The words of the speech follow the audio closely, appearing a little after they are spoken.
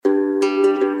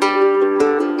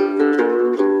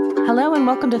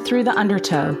welcome to Through the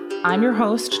Undertow. I'm your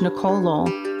host, Nicole Lowell.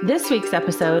 This week's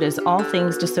episode is all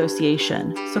things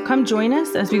dissociation, so come join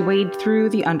us as we wade through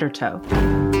the undertow.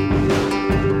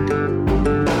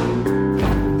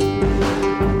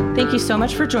 Thank you so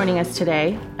much for joining us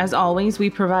today. As always, we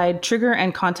provide trigger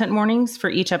and content warnings for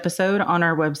each episode on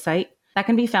our website. That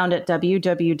can be found at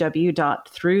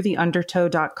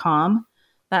www.throughtheundertow.com.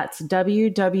 That's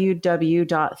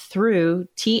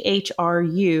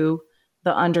www.throughtheundertow.com.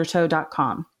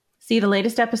 See the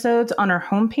latest episodes on our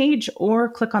homepage or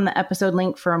click on the episode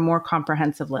link for a more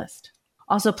comprehensive list.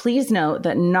 Also, please note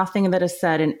that nothing that is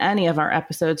said in any of our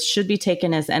episodes should be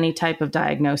taken as any type of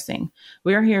diagnosing.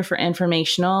 We are here for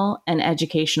informational and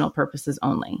educational purposes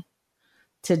only.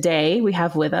 Today, we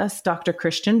have with us Dr.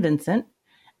 Christian Vincent,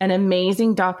 an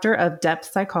amazing doctor of depth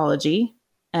psychology,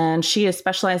 and she is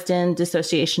specialized in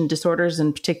dissociation disorders,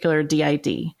 in particular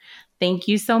DID. Thank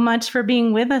you so much for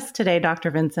being with us today,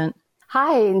 Dr. Vincent.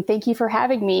 Hi, and thank you for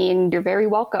having me, and you're very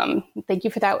welcome. Thank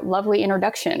you for that lovely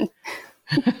introduction.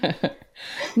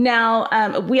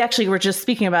 Now, we actually were just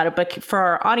speaking about it, but for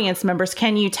our audience members,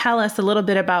 can you tell us a little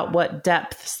bit about what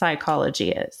depth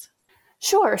psychology is?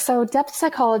 Sure. So depth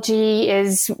psychology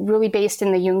is really based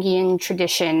in the Jungian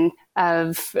tradition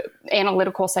of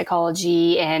analytical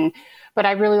psychology, but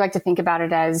I really like to think about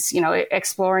it as,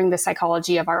 exploring the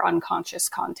psychology of our unconscious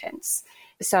contents.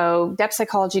 So depth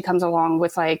psychology comes along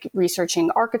with researching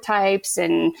archetypes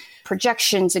and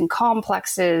projections and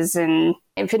complexes. And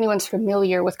if anyone's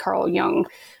familiar with Carl Jung,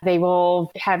 they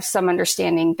will have some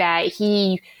understanding that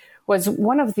he was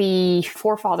one of the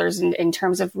forefathers in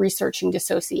terms of researching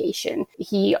dissociation.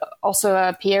 He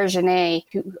also, Pierre Janet,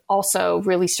 who also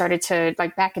really started to,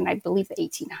 back in, I believe, the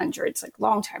 1800s,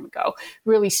 long time ago,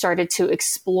 really started to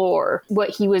explore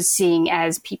what he was seeing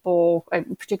as people,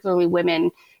 particularly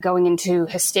women, going into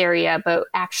hysteria, but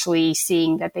actually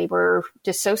seeing that they were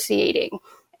dissociating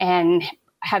and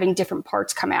having different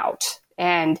parts come out,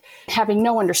 and having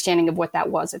no understanding of what that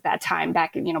was at that time,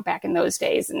 back in those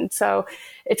days. And so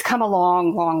it's come a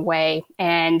long, long way.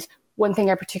 And one thing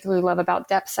I particularly love about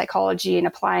depth psychology and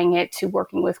applying it to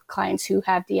working with clients who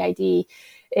have DID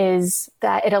is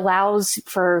that it allows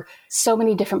for so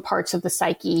many different parts of the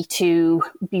psyche to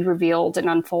be revealed and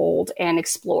unfold and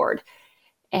explored.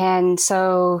 And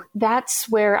so that's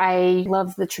where I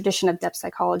love the tradition of depth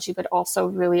psychology, but also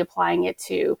really applying it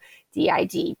to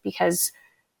DID, because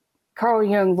Carl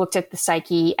Jung looked at the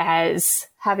psyche as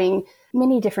having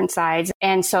many different sides.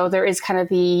 And so there is kind of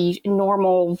the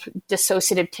normal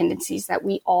dissociative tendencies that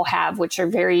we all have, which are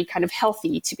very kind of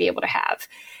healthy to be able to have.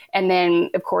 And then,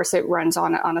 of course, it runs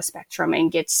on a spectrum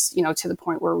and gets, to the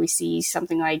point where we see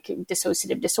something like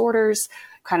dissociative disorders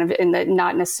kind of in the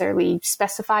not necessarily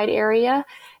specified area.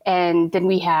 And then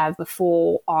we have the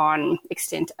full on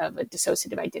extent of a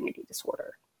dissociative identity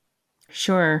disorder.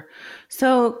 Sure.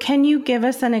 So can you give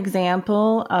us an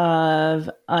example of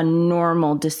a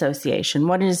normal dissociation?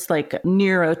 What is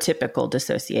neurotypical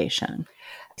dissociation?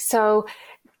 So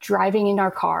driving in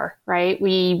our car, right?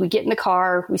 We get in the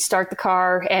car, we start the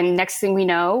car, and next thing we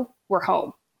know, we're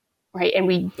home, right? And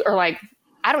we are I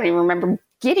don't even remember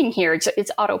getting here.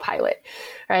 It's autopilot,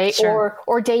 right? Sure.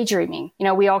 Or daydreaming.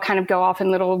 We all kind of go off in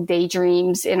little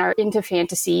daydreams into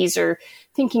fantasies, or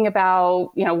thinking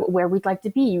about, where we'd like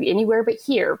to be, anywhere but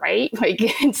here, right?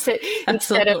 Instead of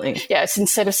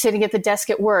sitting at the desk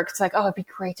at work, it's it'd be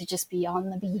great to just be on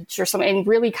the beach or something, and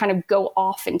really kind of go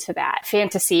off into that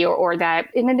fantasy or that.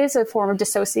 And it is a form of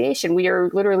dissociation. We are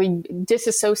literally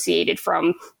disassociated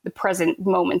from the present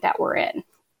moment that we're in.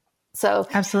 So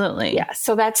absolutely. Yeah.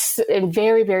 So that's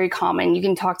very, very common. You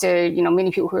can talk to,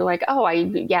 many people who are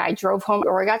I drove home,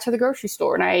 or I got to the grocery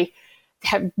store and I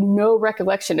have no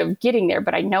recollection of getting there,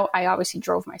 but I know I obviously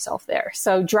drove myself there.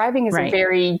 So driving is a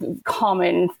very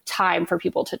common time for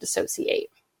people to dissociate.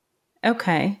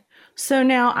 Okay. So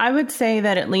now I would say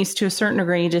that at least to a certain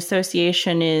degree,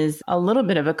 dissociation is a little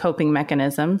bit of a coping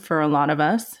mechanism for a lot of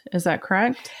us. Is that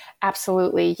correct?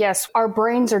 Absolutely. Yes. Our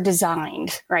brains are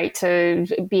designed, right, to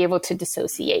be able to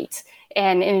dissociate.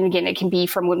 And again, it can be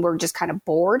from when we're just kind of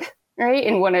bored, right,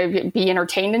 and want to be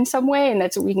entertained in some way. And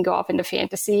that's we can go off into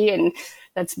fantasy, and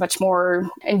that's much more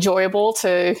enjoyable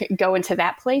to go into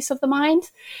that place of the mind.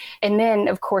 And then,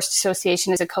 of course,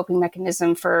 dissociation is a coping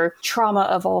mechanism for trauma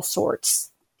of all sorts.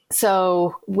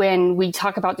 So when we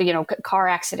talk about, car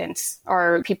accidents,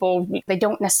 or people, they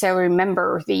don't necessarily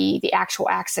remember the actual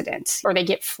accident, or they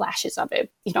get flashes of it.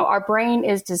 Our brain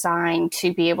is designed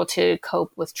to be able to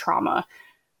cope with trauma,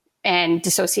 and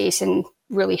dissociation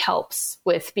really helps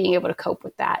with being able to cope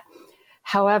with that.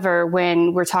 However,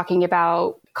 when we're talking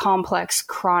about complex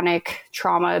chronic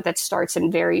trauma that starts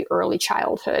in very early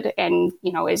childhood and,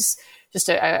 is just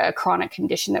a chronic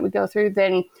condition that we go through,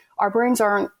 then our brains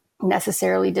aren't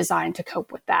necessarily designed to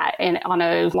cope with that and on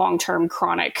a long-term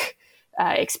chronic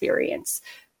experience.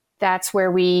 That's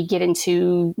where we get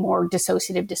into more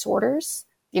dissociative disorders,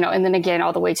 and then again,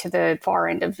 all the way to the far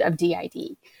end of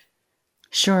DID.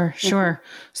 Sure.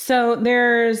 So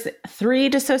there's 3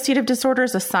 dissociative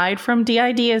disorders aside from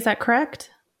DID. Is that correct?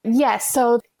 Yes.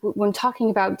 So when talking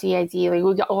about DID,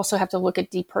 we also have to look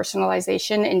at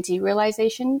depersonalization and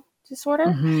derealization disorder.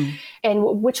 Mm-hmm.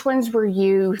 And which ones were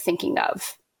you thinking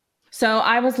of? So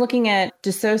I was looking at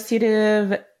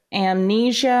dissociative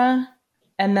amnesia,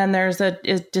 and then there's a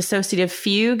dissociative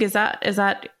fugue. Is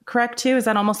that correct too? Is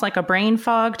that almost like a brain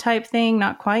fog type thing?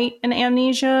 Not quite an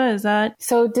amnesia? Is that?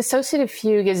 So dissociative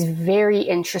fugue is very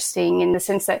interesting in the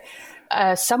sense that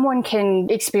someone can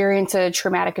experience a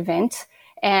traumatic event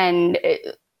and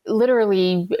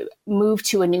literally move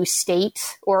to a new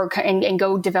state and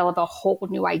go develop a whole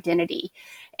new identity.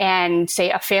 And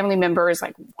say a family member is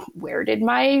like, where did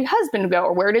my husband go?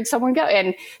 Or where did someone go?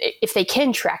 And if they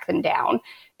can track them down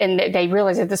and they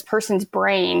realize that this person's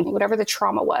brain, whatever the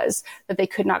trauma was that they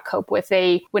could not cope with,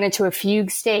 they went into a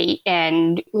fugue state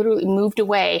and literally moved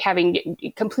away, having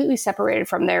completely separated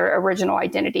from their original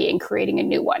identity and creating a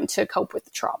new one to cope with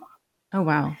the trauma. Oh,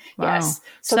 wow. Yes.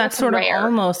 So that's sort of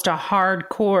almost a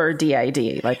hardcore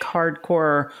DID, like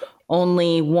hardcore,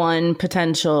 only one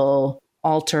potential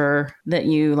alter that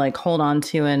you like hold on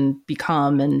to and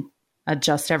become and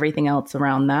adjust everything else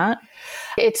around that.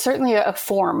 It's certainly a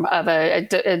form of a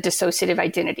dissociative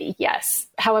identity, yes.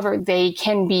 However, they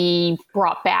can be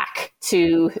brought back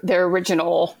to their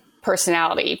original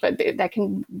personality, but that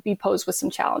can be posed with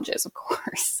some challenges, of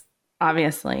course.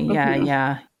 Obviously. Yeah. Mm-hmm.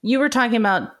 Yeah. You were talking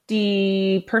about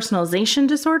depersonalization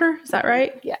disorder. Is that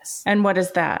right? Yes. And what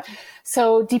is that?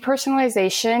 So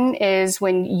depersonalization is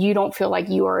when you don't feel like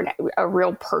you are a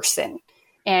real person.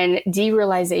 And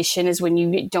derealization is when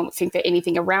you don't think that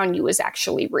anything around you is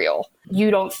actually real. You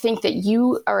don't think that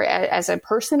you are as a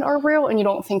person are real, and you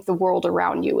don't think the world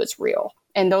around you is real.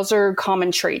 And those are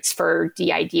common traits for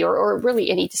DID or really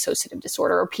any dissociative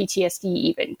disorder or PTSD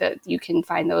even, that you can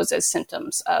find those as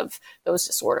symptoms of those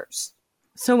disorders.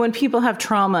 So when people have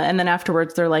trauma and then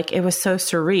afterwards they're like, it was so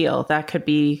surreal, that could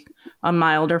be a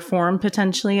milder form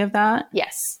potentially of that?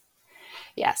 Yes.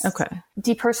 Okay.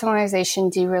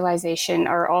 Depersonalization, derealization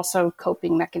are also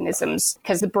coping mechanisms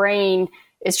because the brain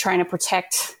is trying to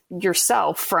protect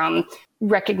yourself from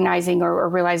recognizing or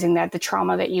realizing that the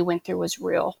trauma that you went through was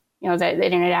real, that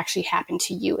it actually happened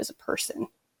to you as a person.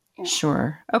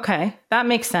 Sure. Okay. That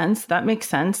makes sense.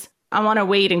 I want to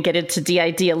wait and get into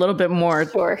DID a little bit more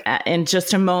in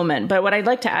just a moment. But what I'd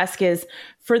like to ask is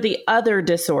for the other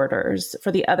disorders, for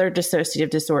the other dissociative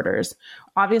disorders,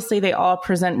 obviously they all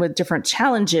present with different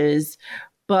challenges,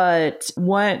 but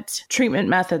what treatment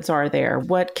methods are there?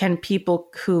 What can people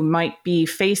who might be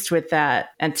faced with that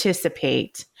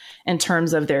anticipate in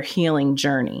terms of their healing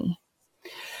journey?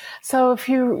 So if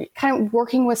you're kind of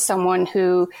working with someone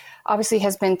who obviously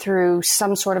has been through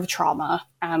some sort of trauma,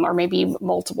 or maybe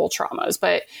multiple traumas,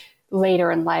 but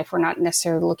later in life, we're not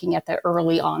necessarily looking at the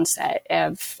early onset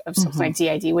of something like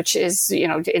DID, which is,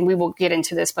 and we will get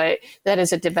into this, but that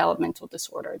is a developmental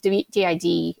disorder.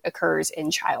 DID occurs in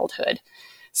childhood.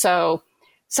 So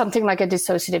something like a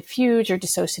dissociative fugue or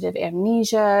dissociative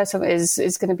amnesia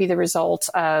is going to be the result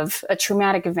of a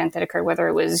traumatic event that occurred, whether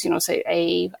it was,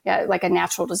 say like a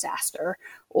natural disaster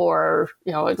or,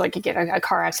 like again, a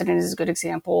car accident is a good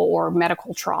example, or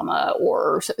medical trauma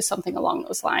or something along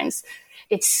those lines.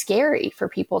 It's scary for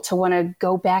people to want to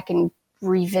go back and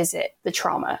revisit the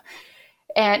trauma.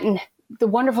 And the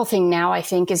wonderful thing now, I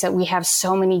think, is that we have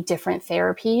so many different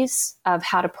therapies of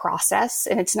how to process.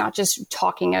 And it's not just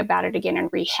talking about it again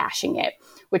and rehashing it,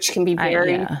 which can be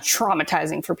very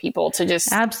traumatizing for people to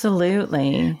just...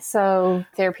 Absolutely. So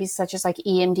therapies such as like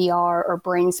EMDR or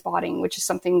brain spotting, which is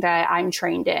something that I'm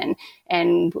trained in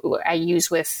and I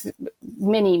use with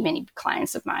many, many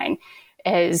clients of mine,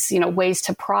 as, ways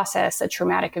to process a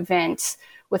traumatic event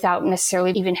without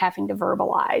necessarily even having to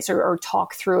verbalize or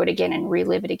talk through it again and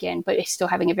relive it again, but still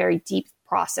having a very deep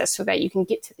process so that you can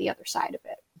get to the other side of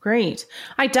it. Great.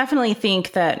 I definitely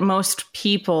think that most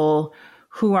people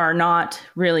who are not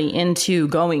really into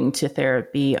going to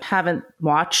therapy haven't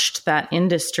watched that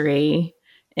industry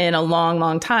in a long,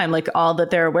 long time. Like all that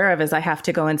they're aware of is I have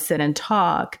to go and sit and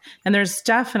talk. And there's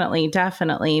definitely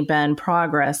been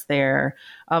progress there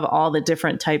of all the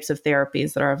different types of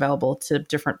therapies that are available to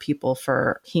different people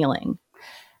for healing.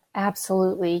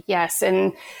 Absolutely. Yes.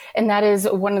 And that is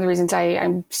one of the reasons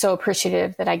I'm so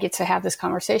appreciative that I get to have this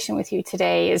conversation with you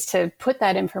today, is to put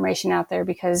that information out there,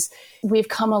 because we've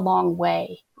come a long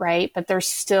way, right? But there's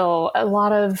still a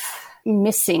lot of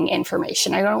missing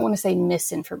information. I don't want to say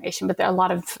misinformation, but there are a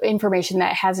lot of information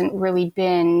that hasn't really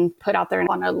been put out there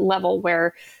on a level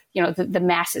where, the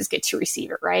masses get to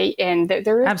receive it, right? And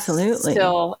there is Absolutely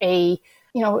still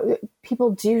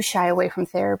people do shy away from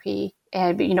therapy,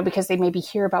 and because they maybe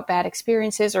hear about bad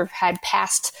experiences or have had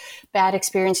past bad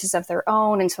experiences of their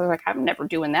own, and so they're like, I'm never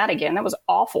doing that again. That was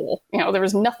awful. There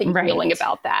was nothing healing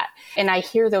about that. And I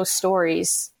hear those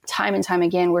stories time and time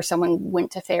again where someone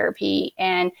went to therapy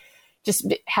and just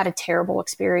had a terrible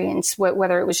experience,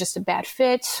 whether it was just a bad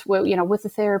fit, with the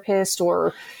therapist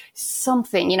or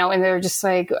something, and they're just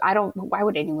like, why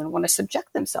would anyone want to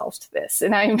subject themselves to this?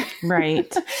 And I'm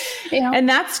right. And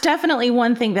that's definitely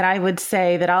one thing that I would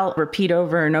say that I'll repeat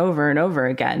over and over and over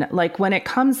again. Like, when it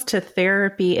comes to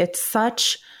therapy, it's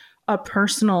such a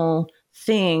personal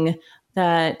thing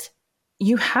that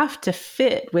you have to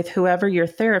fit with whoever your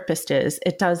therapist is.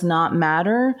 It does not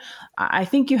matter. I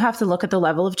think you have to look at the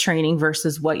level of training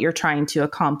versus what you're trying to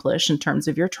accomplish in terms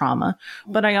of your trauma.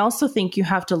 But I also think you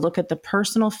have to look at the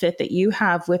personal fit that you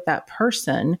have with that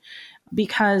person,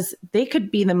 because they could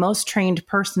be the most trained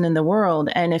person in the world.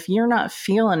 And if you're not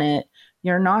feeling it,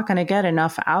 you're not going to get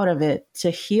enough out of it to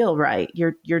heal right.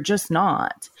 You're just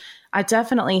not. I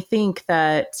definitely think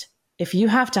that if you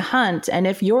have to hunt, and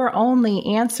if your only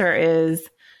answer is,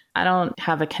 I don't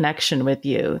have a connection with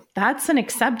you, that's an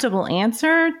acceptable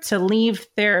answer to leave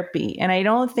therapy. And I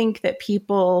don't think that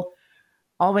people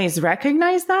always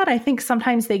recognize that. I think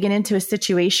sometimes they get into a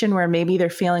situation where maybe they're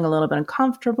feeling a little bit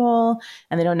uncomfortable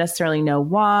and they don't necessarily know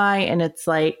why. And it's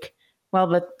like, well,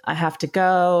 but I have to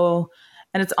go.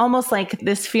 And it's almost like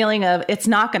this feeling of, it's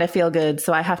not going to feel good,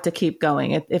 so I have to keep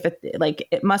going.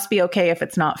 It must be okay if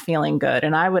it's not feeling good.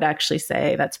 And I would actually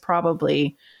say that's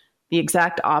probably the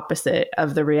exact opposite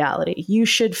of the reality. You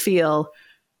should feel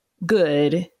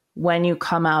good when you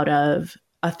come out of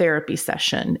a therapy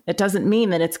session. It doesn't mean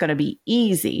that it's going to be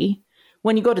easy.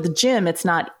 When you go to the gym, it's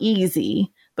not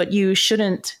easy, but you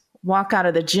shouldn't walk out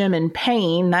of the gym in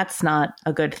pain. That's not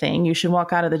a good thing. You should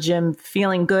walk out of the gym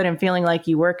feeling good and feeling like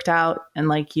you worked out and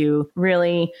like you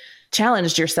really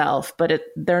challenged yourself, but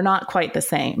they're not quite the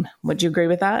same. Would you agree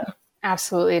with that?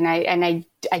 Absolutely. And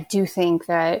I do think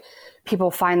that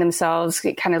people find themselves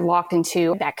kind of locked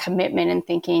into that commitment and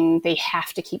thinking they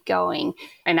have to keep going.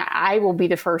 And I will be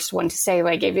the first one to say,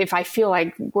 like, if I feel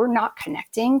like we're not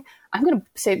connecting, I'm going to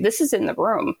say this is in the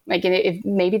room. Like, if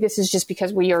maybe this is just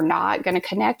because we are not going to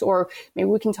connect, or maybe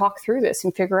we can talk through this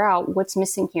and figure out what's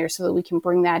missing here so that we can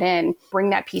bring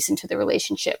that piece into the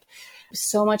relationship.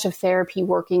 So much of therapy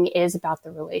working is about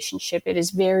the relationship. It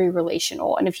is very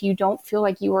relational. And if you don't feel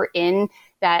like you are in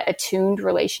that attuned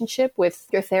relationship with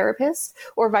your therapist,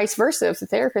 or vice versa, if the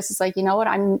therapist is like, you know what,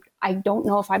 I don't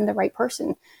know if I'm the right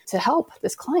person to help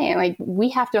this client, like, we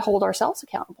have to hold ourselves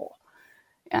accountable.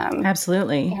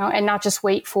 Absolutely. And not just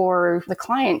wait for the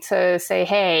client to say,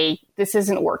 hey, this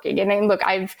isn't working. And then look,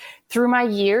 through my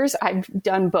years, I've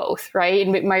done both, right?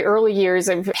 In my early years,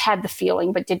 I've had the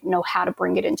feeling, but didn't know how to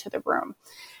bring it into the room.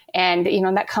 And,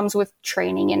 that comes with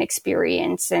training and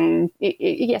experience. And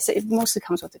yes, it mostly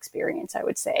comes with experience, I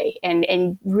would say.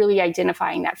 And really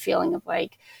identifying that feeling of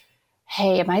like,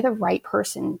 hey, am I the right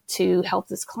person to help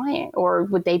this client? Or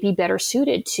would they be better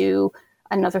suited to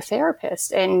another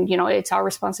therapist? And, it's our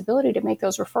responsibility to make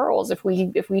those referrals if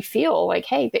we feel like,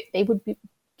 hey, they would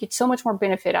get so much more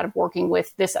benefit out of working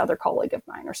with this other colleague of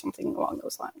mine or something along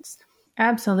those lines.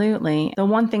 Absolutely. The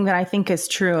one thing that I think is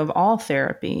true of all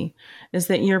therapy is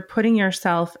that you're putting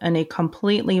yourself in a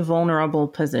completely vulnerable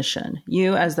position.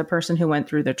 You, as the person who went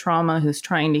through the trauma, who's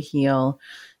trying to heal,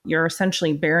 you're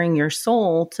essentially bearing your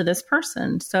soul to this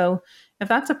person. So if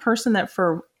that's a person that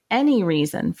for any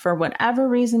reason, for whatever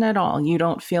reason at all, you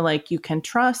don't feel like you can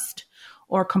trust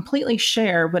or completely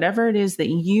share whatever it is that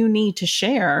you need to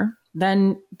share,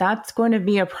 then that's going to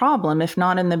be a problem. If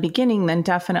not in the beginning, then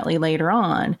definitely later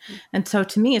on. And so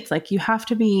to me, it's like you have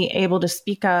to be able to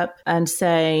speak up and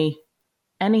say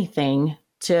anything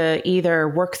to either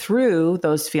work through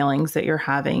those feelings that you're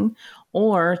having,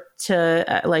 or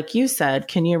to, like you said,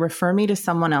 can you refer me to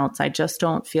someone else? I just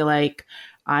don't feel like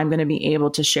I'm going to be able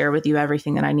to share with you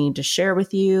everything that I need to share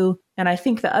with you. And I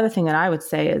think the other thing that I would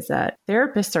say is that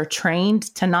therapists are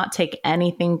trained to not take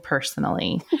anything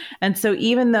personally. And so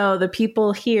even though the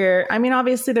people here, I mean,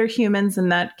 obviously they're humans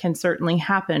and that can certainly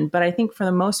happen. But I think for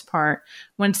the most part,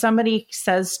 when somebody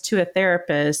says to a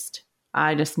therapist,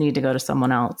 I just need to go to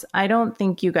someone else, I don't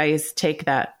think you guys take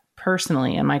that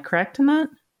personally. Am I correct in that?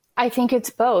 I think it's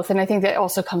both. And I think that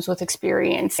also comes with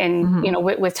experience and,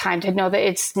 with time to know that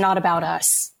it's not about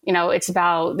us. It's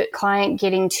about the client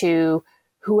getting to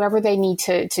whoever they need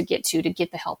to get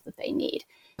the help that they need.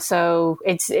 So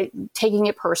it's taking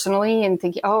it personally and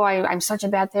thinking, oh, I'm such a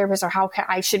bad therapist, or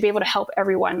I should be able to help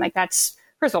everyone. Like that's,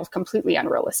 first of all, completely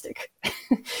unrealistic.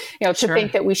 To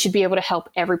think that we should be able to help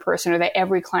every person, or that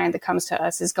every client that comes to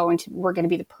us we're going to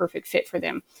be the perfect fit for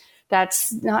them.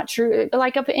 That's not true.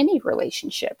 Like of any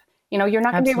relationship. You're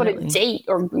not going to be able to date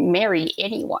or marry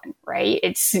anyone, right?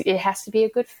 It has to be a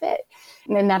good fit.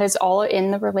 And then that is all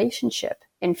in the relationship,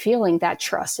 and feeling that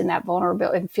trust and that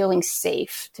vulnerability, and feeling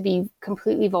safe to be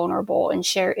completely vulnerable and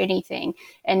share anything,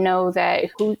 and know that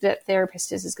who that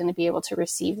therapist is going to be able to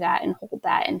receive that and hold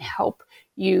that and help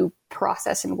you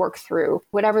process and work through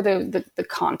whatever the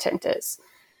content is.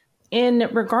 In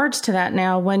regards to that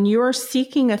now, when you're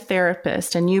seeking a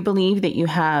therapist and you believe that you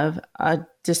have a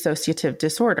dissociative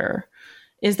disorder,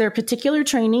 is there particular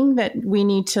training that we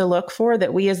need to look for,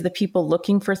 that we as the people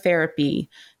looking for therapy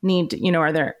need,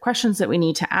 are there questions that we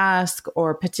need to ask,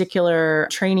 or particular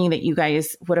training that you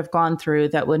guys would have gone through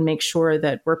that would make sure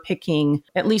that we're picking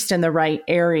at least in the right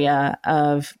area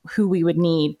of who we would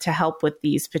need to help with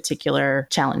these particular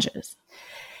challenges?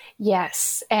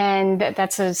 Yes. And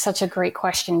that's such a great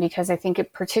question, because I think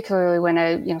particularly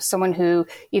when someone who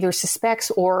either suspects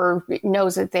or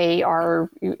knows that they are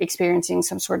experiencing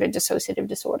some sort of dissociative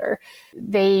disorder,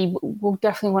 they will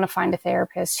definitely want to find a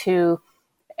therapist who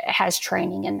has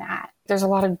training in that. There's a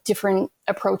lot of different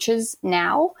approaches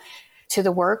now to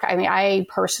the work. I mean, I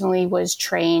personally was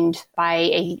trained by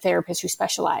a therapist who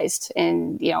specialized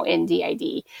in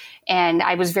DID. And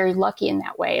I was very lucky in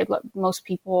that way. Most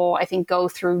people, I think, go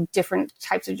through different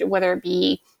types of, whether it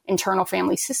be internal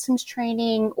family systems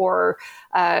training or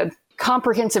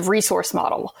comprehensive resource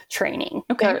model training.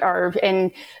 Okay.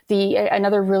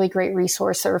 Another really great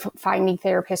resource for finding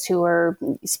therapists who are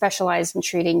specialized in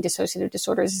treating dissociative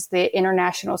disorders is the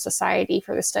International Society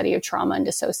for the Study of Trauma and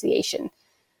Dissociation.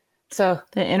 So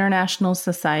the International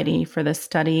Society for the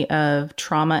Study of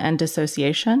Trauma and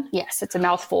Dissociation? Yes, it's a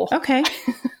mouthful. Okay.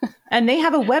 And they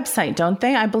have a website, don't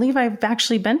they? I believe I've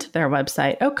actually been to their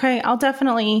website. Okay, I'll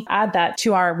definitely add that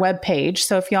to our webpage.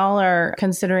 So if y'all are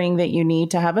considering that you need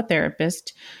to have a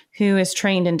therapist who is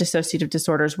trained in dissociative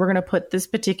disorders, we're going to put this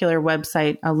particular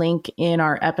website, a link in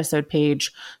our episode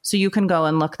page, so you can go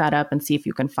and look that up and see if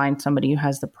you can find somebody who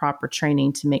has the proper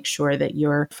training to make sure that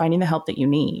you're finding the help that you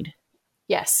need.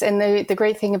 Yes. And the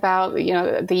great thing about,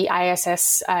 the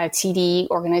ISS TD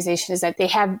organization is that they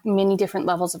have many different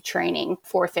levels of training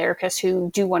for therapists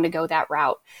who do want to go that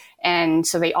route. And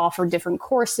so they offer different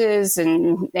courses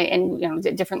and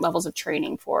different levels of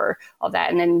training for all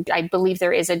that. And then I believe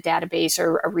there is a database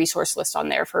or a resource list on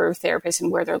there for therapists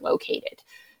and where they're located.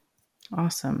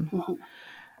 Awesome. Mm-hmm.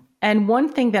 And one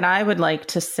thing that I would like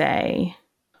to say,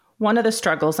 one of the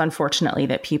struggles, unfortunately,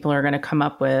 that people are going to come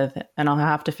up with, and I'll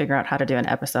have to figure out how to do an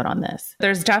episode on this.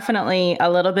 There's definitely a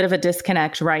little bit of a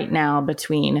disconnect right now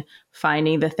between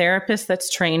finding the therapist that's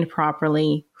trained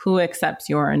properly, who accepts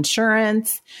your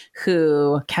insurance,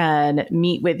 who can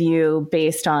meet with you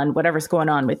based on whatever's going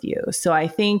on with you. So I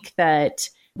think that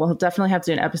we'll definitely have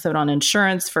to do an episode on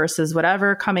insurance versus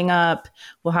whatever coming up.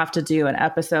 We'll have to do an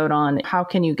episode on how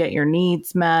can you get your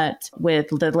needs met with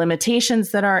the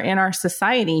limitations that are in our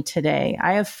society today.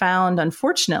 I have found,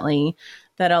 unfortunately,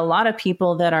 that a lot of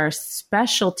people that are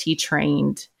specialty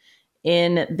trained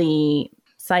in the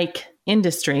psych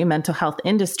industry, mental health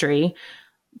industry,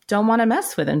 don't want to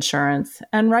mess with insurance.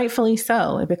 And rightfully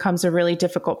so. It becomes a really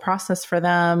difficult process for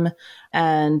them.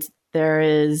 And there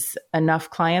is enough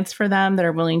clients for them that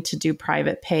are willing to do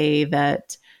private pay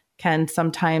that can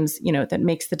sometimes, that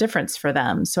makes the difference for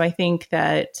them. So I think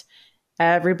that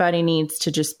everybody needs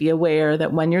to just be aware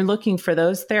that when you're looking for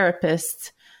those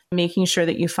therapists, making sure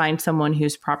that you find someone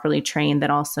who's properly trained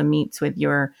that also meets with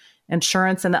your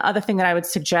insurance. And the other thing that I would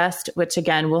suggest, which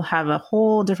again, we'll have a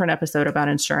whole different episode about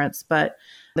insurance, but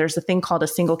there's a thing called a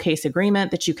single case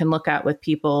agreement that you can look at with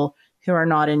people who are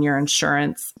not in your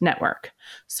insurance network.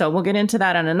 So we'll get into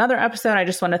that on another episode. I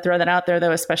just want to throw that out there,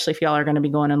 though, especially if y'all are going to be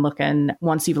going and looking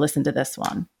once you've listened to this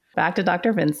one. Back to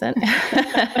Dr. Vincent.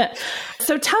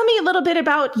 So tell me a little bit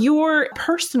about your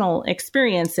personal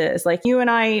experiences. Like you and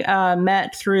I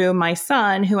met through my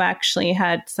son, who actually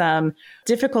had some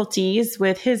difficulties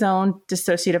with his own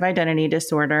dissociative identity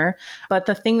disorder. But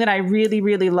the thing that I really,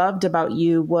 really loved about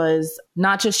you was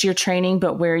not just your training,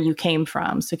 but where you came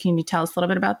from. So can you tell us a little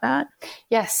bit about that?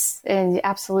 Yes, and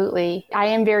absolutely. I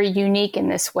am very unique in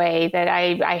this way that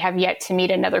I have yet to meet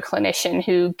another clinician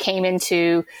who came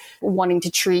into wanting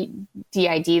to treat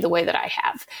DID the way that I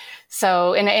have.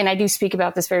 So, and I do speak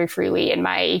about this very freely in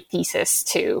my thesis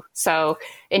too. So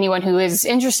anyone who is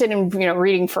interested in,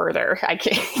 reading further,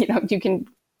 you can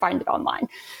find it online.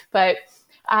 But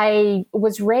I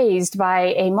was raised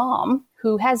by a mom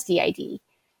who has DID.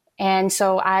 And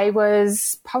so I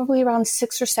was probably around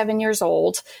 6 or 7 years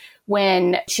old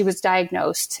when she was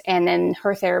diagnosed. And then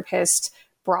her therapist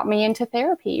brought me into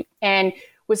therapy and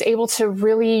was able to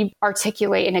really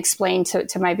articulate and explain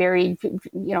to my very,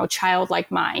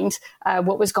 childlike mind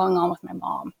what was going on with my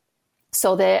mom,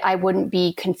 so that I wouldn't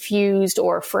be confused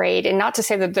or afraid. And not to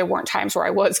say that there weren't times where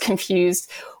I was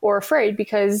confused or afraid,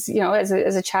 because, as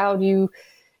a child, you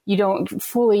don't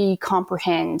fully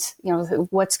comprehend,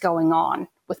 what's going on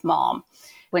with mom.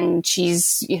 When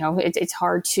she's, it's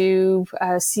hard to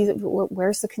see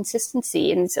where's the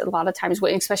consistency. And it's a lot of times,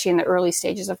 especially in the early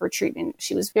stages of her treatment,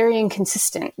 she was very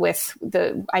inconsistent with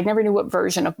I never knew what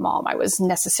version of mom I was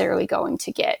necessarily going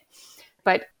to get.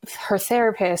 But her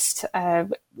therapist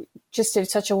just did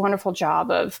such a wonderful job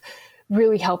of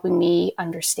really helping me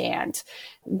understand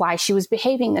why she was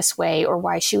behaving this way, or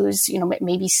why she was,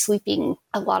 maybe sleeping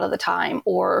a lot of the time,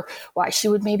 or why she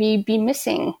would maybe be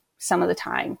missing some of the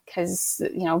time, because,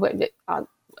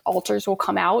 alters will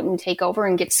come out and take over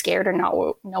and get scared and not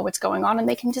know what's going on, and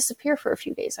they can disappear for a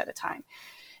few days at a time.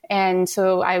 And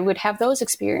so I would have those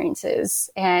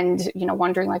experiences and,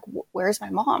 wondering like, where's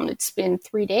my mom? It's been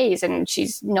 3 days and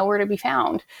she's nowhere to be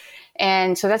found.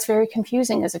 And so that's very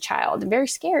confusing as a child and very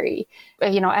scary.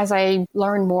 As I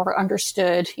learned more,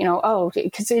 understood,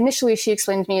 because initially she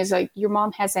explained to me as like, your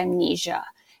mom has amnesia.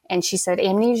 And she said,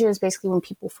 amnesia is basically when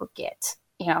people forget.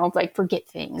 Forget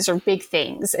things or big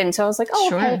things. And so I was like, oh,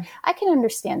 sure. Okay, I can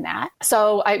understand that.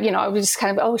 So I was just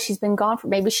kind of, she's been gone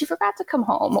maybe she forgot to come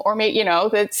home, or maybe,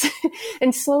 that's,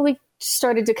 and slowly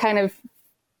started to kind of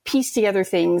piece together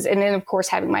things. And then of course,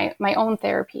 having my own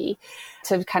therapy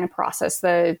to kind of process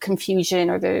the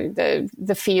confusion or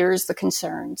the fears, the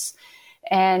concerns.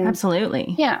 And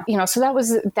absolutely. Yeah. So that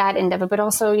was that end of it. But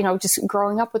also, just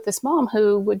growing up with this mom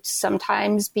who would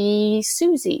sometimes be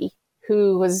Susie,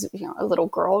 who was, a little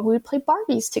girl. We would play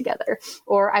Barbies together,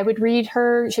 or I would read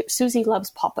her. Susie loves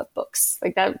pop-up books.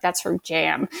 Like that's her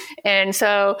jam. And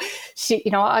so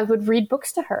she, I would read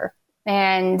books to her.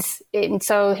 And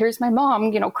so here's my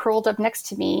mom, curled up next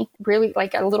to me, really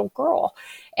like a little girl.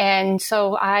 And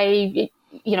so I,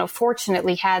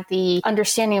 fortunately had the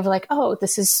understanding of like, oh,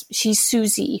 she's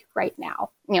Susie right now.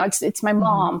 It's my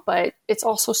mom, but it's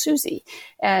also Susie.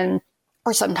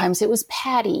 Or sometimes it was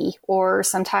Patty, or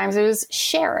sometimes it was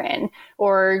Sharon,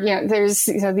 or, there's,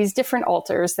 these different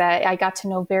alters that I got to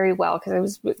know very well because I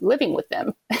was living with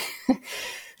them.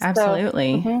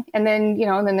 Absolutely. So, and then,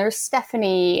 and then there's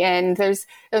Stephanie, and there's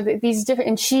these different,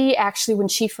 and she actually, when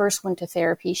she first went to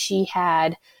therapy, she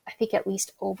had, I think, at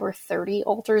least over 30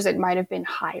 alters. It might've been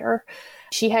higher.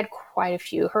 She had quite a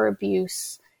few. Her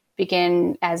abuse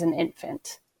began as an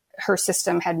infant. Her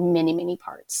system had many, many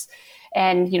parts.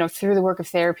 And, through the work of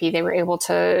therapy, they were able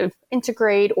to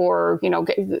integrate or,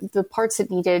 get the parts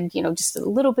that needed, just a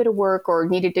little bit of work or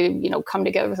needed to, come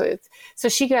together. So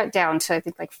she got down to, I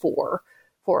think, like four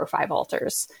or five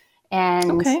alters.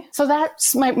 And okay. So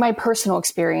that's my personal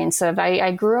experience of,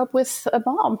 I grew up with a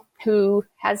mom who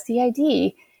has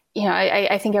DID.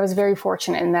 I think I was very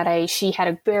fortunate in that she had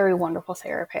a very wonderful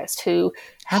therapist who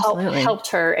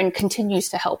helped her and continues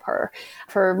to help her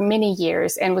for many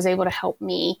years and was able to help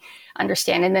me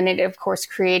understand. And then it, of course,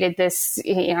 created this,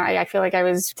 I feel like I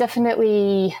was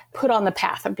definitely put on the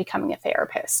path of becoming a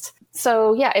therapist.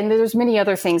 So, yeah, and there's many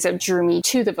other things that drew me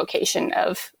to the vocation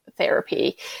of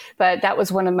therapy, but that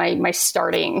was one of my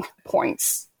starting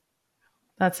points.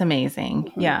 That's amazing.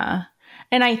 Mm-hmm. Yeah.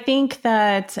 And I think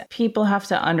that people have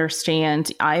to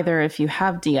understand, either if you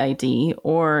have DID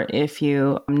or if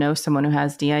you know someone who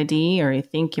has DID, or you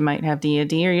think you might have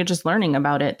DID, or you're just learning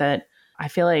about it, that I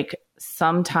feel like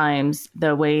sometimes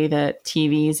the way that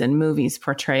TVs and movies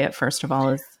portray it, first of all,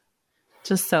 is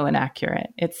just so inaccurate.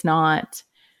 It's not,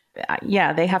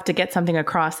 they have to get something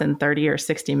across in 30 or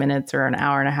 60 minutes or an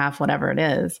hour and a half, whatever it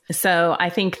is. So I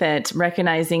think that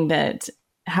recognizing that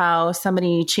how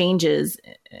somebody changes.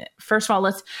 First of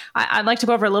all, I'd like to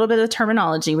go over a little bit of the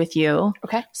terminology with you.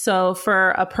 Okay. So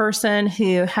for a person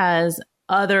who has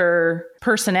other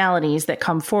personalities that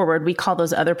come forward, we call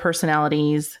those other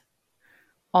personalities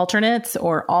alternates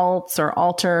or alts or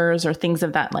alters or things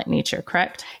of that nature,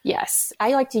 correct? Yes.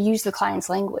 I like to use the client's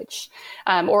language.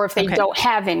 Or if they don't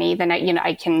have any, then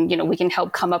we can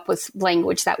help come up with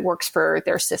language that works for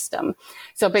their system.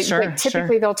 So, but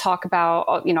typically they'll talk about,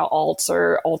 alts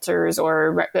or alters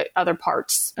or other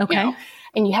parts. Okay.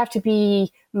 And you have to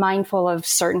be mindful of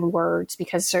certain words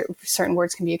because certain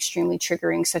words can be extremely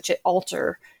triggering, such as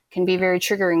alter can be very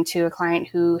triggering to a client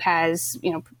who has,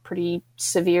 pretty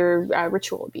severe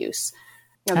ritual abuse.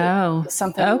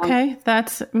 Something. Okay.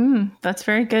 That's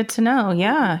very good to know.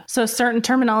 Yeah. So certain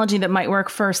terminology that might work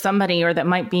for somebody or that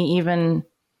might be even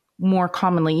more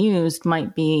commonly used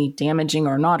might be damaging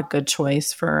or not a good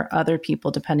choice for other people,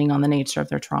 depending on the nature of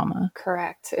their trauma.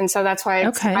 Correct. And so that's why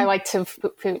I like to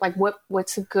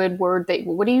what's a good word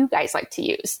what do you guys like to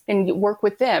use and work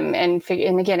with them and figure,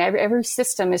 and again, every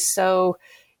system is so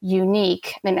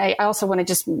unique. And I also want to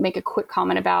just make a quick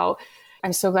comment about,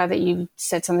 I'm so glad that you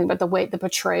said something about the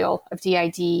portrayal of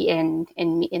DID in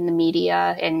the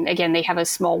media. And again, they have a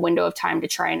small window of time to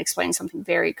try and explain something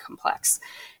very complex.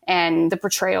 And the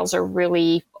portrayals are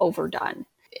really overdone.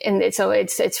 And so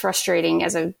it's frustrating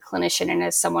as a clinician and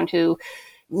as someone who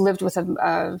lived with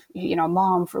a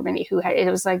mom for many who had,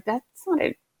 it was like, that's not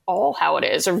at all how it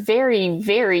is, or very,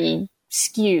 very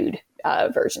skewed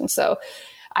version. So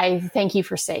I thank you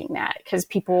for saying that, because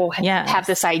people have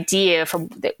this idea from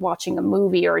watching a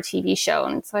movie or a TV show,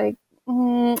 and it's like,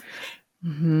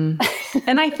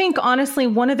 And I think, honestly,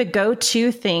 one of the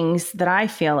go-to things that I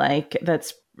feel like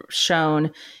that's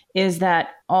shown is that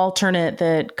alternate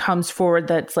that comes forward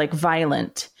that's like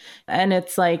violent. And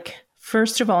it's like,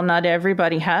 first of all, not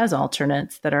everybody has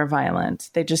alternates that are violent.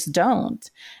 They just don't.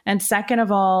 And second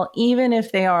of all, even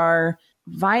if they are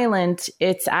violent,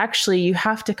 it's actually, you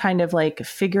have to kind of like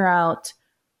figure out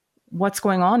what's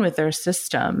going on with their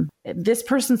system. This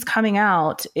person's coming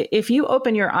out. If you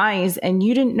open your eyes and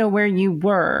you didn't know where you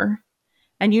were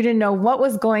and you didn't know what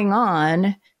was going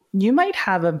on, you might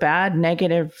have a bad,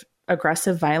 negative,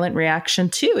 aggressive, violent reaction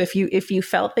too. If you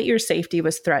felt that your safety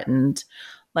was threatened,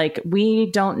 like,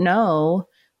 we don't know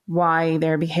why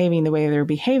they're behaving the way they're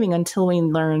behaving until we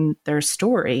learn their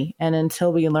story and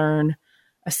until we learn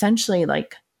essentially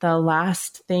like the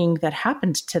last thing that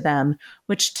happened to them,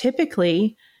 which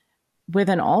typically with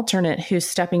an alternate who's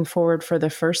stepping forward for the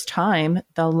first time,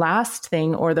 the last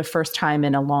thing, or the first time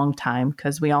in a long time,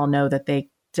 because we all know that they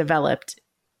developed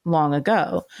long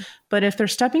ago. But if they're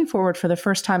stepping forward for the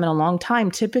first time in a long time,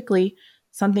 typically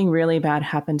something really bad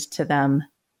happened to them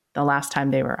the last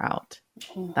time they were out.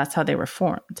 That's how they were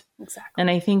formed. Exactly. And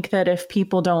I think that if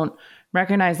people don't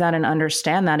recognize that and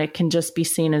understand that, it can just be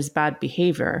seen as bad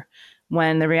behavior.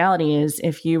 When the reality is,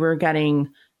 if you were getting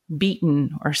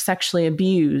beaten or sexually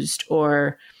abused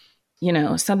or,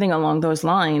 something along those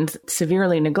lines,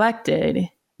 severely neglected,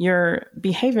 your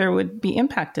behavior would be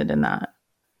impacted in that.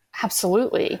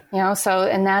 Absolutely.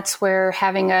 And that's where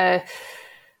having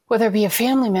whether it be a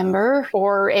family member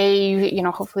or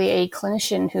hopefully a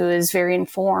clinician who is very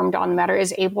informed on the matter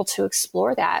is able to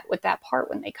explore that with that part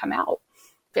when they come out.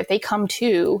 If they come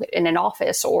to in an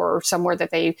office or somewhere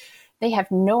that they have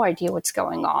no idea what's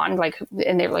going on,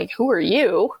 and they're like, who are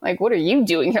you? Like, what are you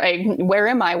doing? Like, where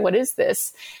am I? What is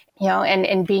this?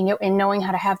 And knowing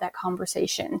how to have that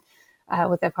conversation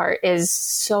with that part is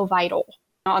so vital.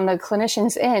 On the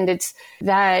clinician's end, it's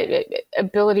that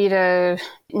ability to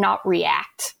not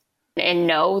react and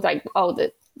know, like,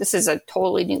 this is a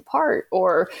totally new part,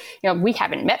 or we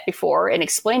haven't met before, and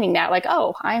explaining that, like,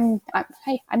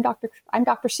 hey, I'm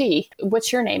Dr. C.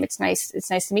 What's your name? It's nice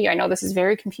to meet you. I know this is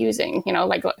very confusing.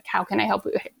 Like, how can I help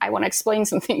you? I want to explain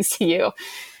some things to you,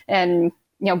 and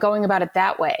going about it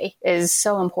that way is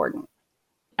so important.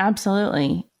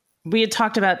 Absolutely. We had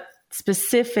talked about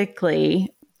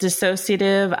specifically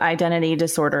dissociative identity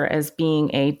disorder as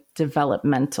being a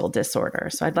developmental disorder.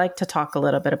 So I'd like to talk a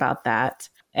little bit about that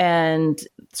and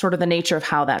sort of the nature of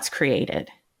how that's created.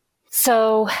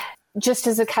 So just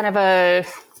as a kind of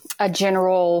a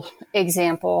general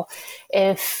example,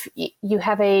 if you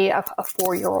have a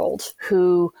 4-year-old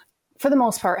who, for the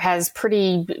most part, has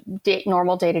pretty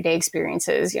normal day-to-day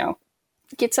experiences,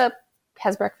 gets up,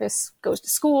 has breakfast, goes to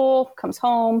school, comes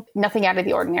home, nothing out of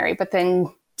the ordinary, but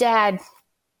then dad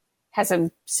has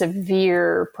a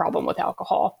severe problem with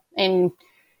alcohol, and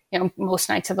most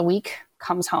nights of the week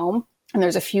comes home, and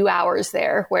there's a few hours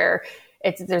there where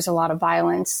there's a lot of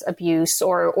violence, abuse,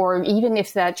 or even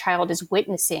if that child is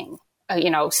witnessing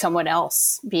someone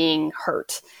else being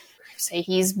hurt, say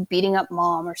he's beating up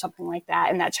mom or something like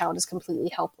that, and that child is completely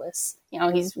helpless.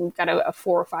 We've got a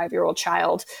 4 or 5-year-old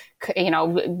child,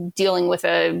 dealing with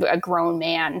a grown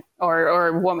man or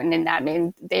a woman in that,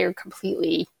 and they're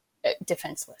completely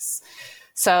defenseless.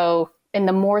 So, and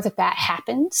the more that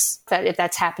happens, that if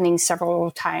that's happening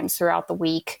several times throughout the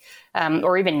week,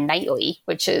 or even nightly,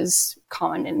 which is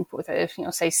common with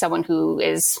say someone who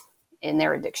is in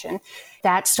their addiction,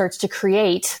 that starts to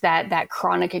create that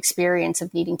chronic experience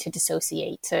of needing to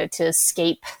dissociate, to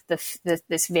escape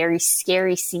this very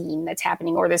scary scene that's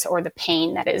happening, or the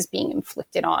pain that is being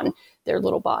inflicted on their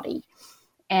little body.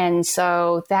 And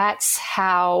so that's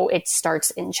how it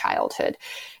starts in childhood.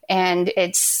 And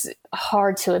it's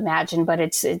hard to imagine, but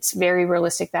it's very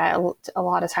realistic that a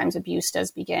lot of times abuse does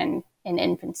begin in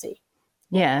infancy.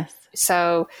 Yes.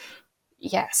 So,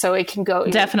 yeah, so it can go.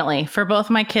 Definitely. For both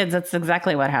my kids, that's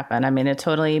exactly what happened. I mean, it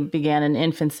totally began in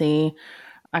infancy.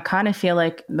 I kind of feel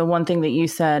like the one thing that you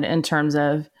said in terms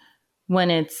of when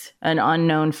it's an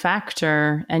unknown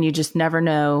factor and you just never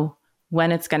know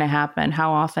when it's going to happen,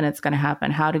 how often it's going to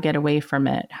happen, how to get away from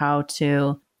it, how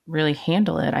to really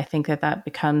handle it. I think that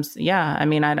becomes, I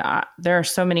mean, there are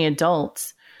so many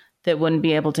adults that wouldn't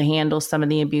be able to handle some of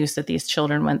the abuse that these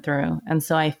children went through. And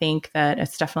so I think that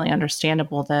it's definitely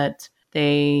understandable that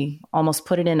they almost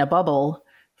put it in a bubble,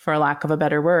 for lack of a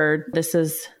better word. This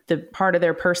is the part of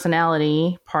their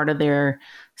personality, part of their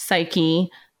psyche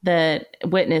that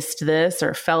witnessed this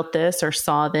or felt this or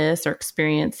saw this or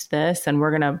experienced this. And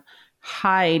we're going to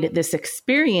hide this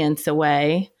experience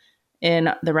away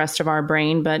in the rest of our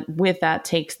brain. But with that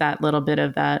takes that little bit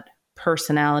of that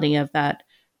personality of that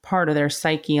part of their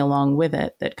psyche along with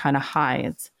it that kind of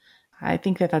hides. I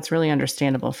think that that's really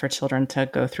understandable for children to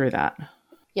go through that.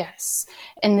 Yes.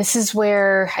 And this is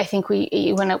where I think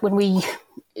when we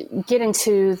get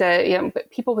into the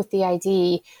people with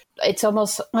DID, it's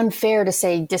almost unfair to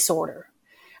say disorder.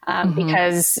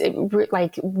 Because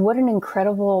what an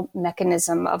incredible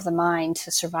mechanism of the mind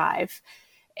to survive.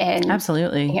 And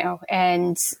absolutely,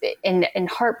 and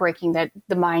heartbreaking that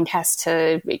the mind has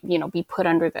to, be put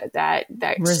under that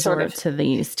resort sort of to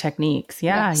these techniques.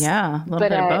 Yes. A little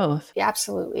bit of both. Yeah,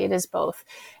 absolutely. It is both.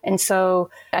 And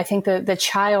so I think the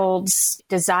child's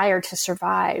desire to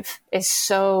survive is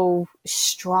so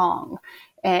strong.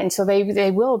 And so they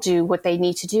will do what they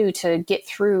need to do to get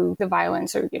through the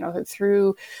violence or,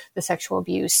 through the sexual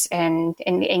abuse and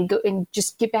go and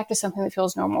just get back to something that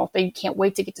feels normal. They can't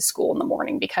wait to get to school in the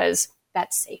morning because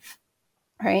that's safe.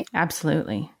 Right.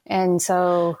 Absolutely. And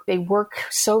so they work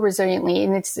so resiliently,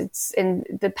 and it's and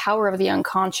the power of the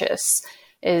unconscious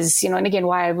is, and again,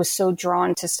 why I was so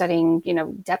drawn to studying,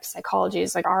 depth psychology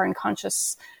is like our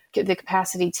unconscious, the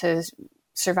capacity to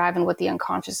survive and what the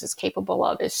unconscious is capable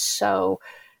of is so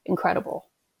incredible.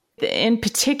 In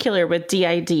particular with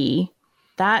DID,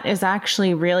 that is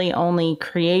actually really only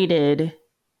created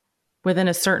within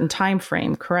a certain time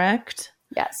frame, correct?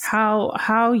 Yes.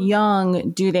 How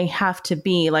young do they have to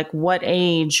be? Like, what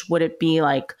age would it be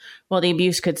like, well, the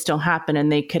abuse could still happen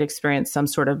and they could experience some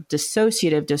sort of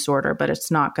dissociative disorder, but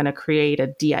it's not going to create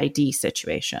a DID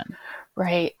situation?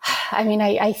 Right. I mean,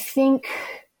 I think,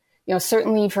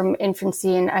 certainly from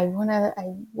infancy, and I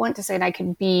want to say, and I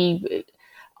could be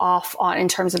off on in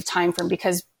terms of time frame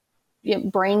because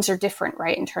brains are different,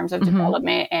 right, in terms of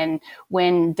development and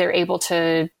when they're able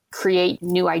to create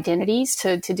new identities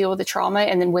to deal with the trauma,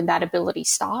 and then when that ability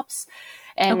stops.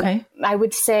 And I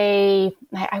would say,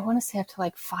 I want to say up to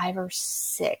like 5 or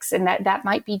 6, and that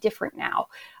might be different now.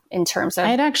 In terms of,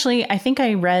 I think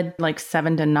I read like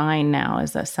 7 to 9 now,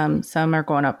 is that some are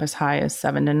going up as high as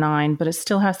 7 to 9, but it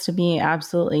still has to be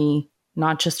absolutely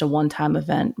not just a one-time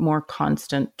event, more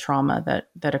constant trauma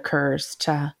that occurs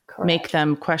to make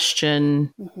them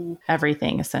question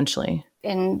everything, essentially.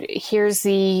 And here's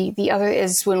the other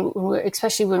is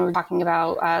especially when we're talking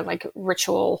about like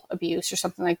ritual abuse or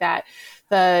something like that,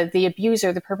 the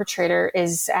abuser, the perpetrator,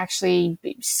 is actually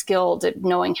skilled at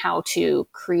knowing how to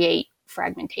create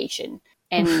fragmentation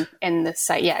and the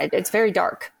site. Yeah, it's very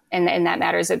dark. And that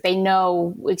matters, that they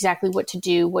know exactly what to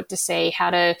do, what to say, how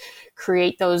to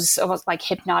create those almost like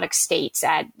hypnotic states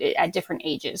at different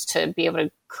ages to be able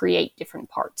to create different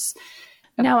parts.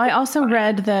 Now, I also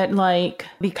read that, like,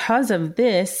 because of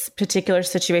this particular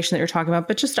situation that you're talking about,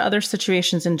 but just other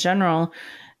situations in general,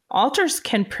 alters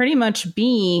can pretty much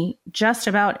be just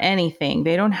about anything.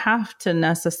 They don't have to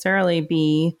necessarily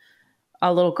be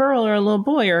a little girl or a little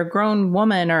boy or a grown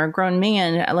woman or a grown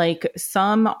man. Like,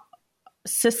 some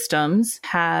systems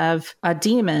have a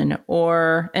demon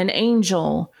or an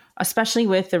angel, especially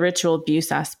with the ritual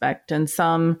abuse aspect. And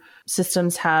some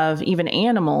systems have even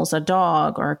animals, a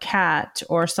dog or a cat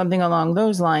or something along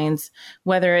those lines,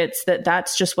 whether it's that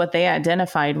that's just what they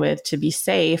identified with to be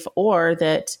safe, or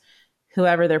that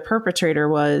whoever their perpetrator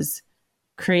was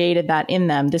created that in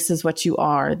them. This is what you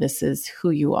are. This is who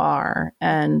you are.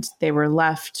 And they were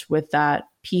left with that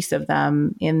piece of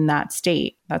them in that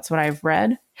state. That's what I've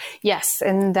read. Yes,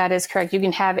 and that is correct. You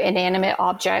can have inanimate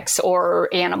objects or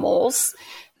animals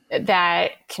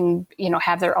that can,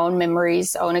 have their own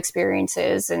memories, own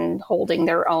experiences, and holding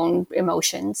their own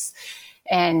emotions.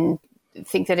 And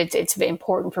think that it's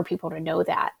important for people to know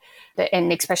that.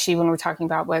 And especially when we're talking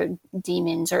about what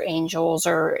demons or angels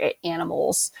or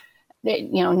animals,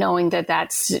 knowing that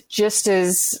that's just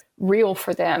as real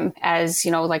for them as,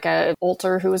 like a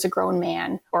altar who is a grown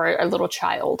man or a little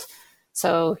child.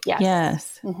 So, yes.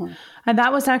 Yes. Mm-hmm. And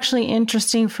that was actually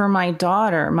interesting for my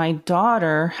daughter. My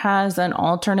daughter has an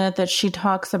alternate that she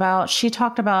talks about. She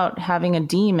talked about having a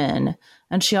demon,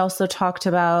 and she also talked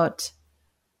about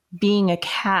being a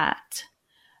cat.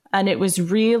 And it was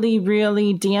really,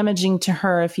 really damaging to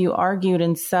her if you argued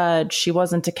and said she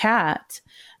wasn't a cat.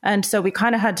 And so we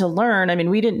kind of had to learn. I mean,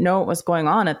 we didn't know what was going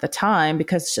on at the time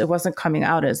because it wasn't coming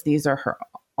out as these are her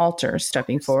alters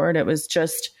stepping forward. It was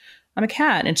just, I'm a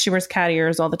cat, and she wears cat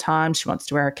ears all the time. She wants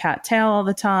to wear a cat tail all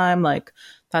the time. Like,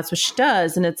 that's what she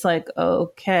does. And it's like,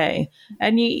 okay.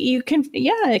 And you can,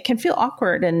 it can feel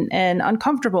awkward and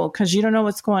uncomfortable because you don't know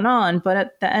what's going on. But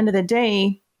at the end of the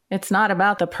day, it's not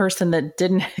about the person that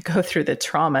didn't go through the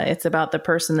trauma. It's about the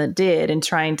person that did, and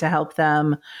trying to help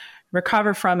them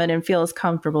recover from it and feel as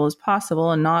comfortable as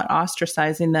possible, and not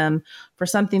ostracizing them for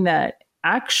something that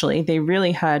actually they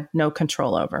really had no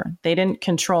control over. They didn't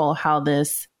control how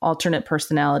this alternate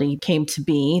personality came to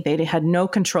be. They had no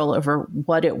control over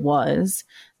what it was.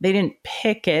 They didn't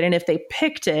pick it. And if they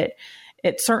picked it,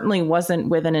 it certainly wasn't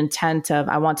with an intent of,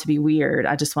 I want to be weird.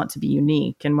 I just want to be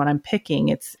unique. And what I'm picking,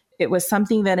 it was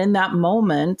something that in that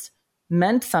moment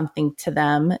meant something to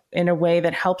them in a way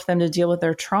that helped them to deal with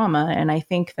their trauma. And I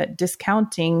think that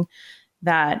discounting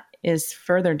that is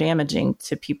further damaging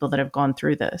to people that have gone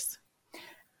through this.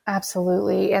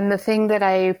 Absolutely. And the thing that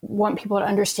I want people to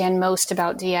understand most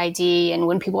about DID, and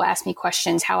when people ask me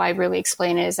questions, how I really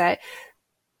explain it is that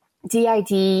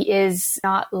DID is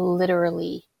not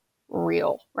literally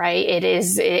real, right? It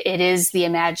is the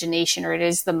imagination, or it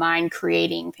is the mind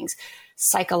creating things.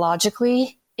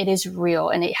 Psychologically, it is real,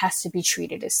 and it has to be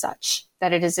treated as such,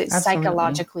 that it is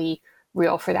psychologically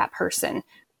real for that person.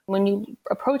 When you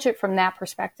approach it from that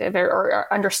perspective, or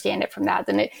understand it from that,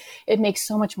 then it makes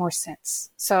so much more sense.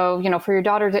 So, for your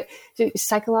daughter to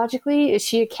psychologically, is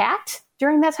she a cat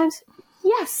during that time?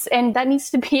 Yes. And that needs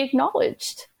to be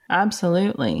acknowledged.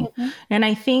 Absolutely. Mm-hmm. And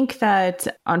I think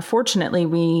that unfortunately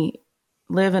we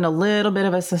live in a little bit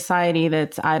of a society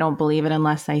that's, I don't believe it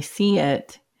unless I see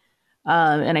it.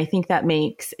 And I think that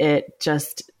makes it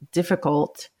just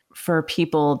difficult for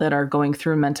people that are going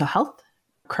through mental health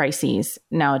crises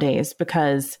nowadays,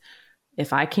 because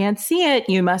if I can't see it,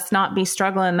 you must not be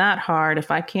struggling that hard. If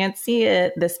I can't see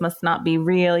it, this must not be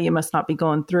real. You must not be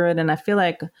going through it. And I feel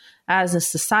like as a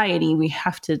society, we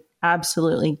have to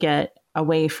absolutely get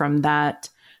away from that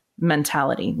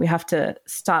mentality. We have to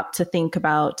stop to think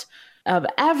about, of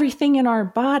everything in our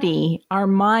body, our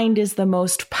mind is the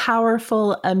most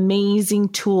powerful, amazing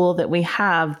tool that we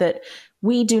have that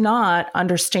we do not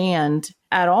understand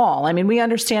at all. I mean, we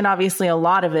understand obviously a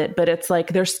lot of it, but it's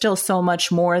like there's still so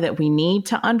much more that we need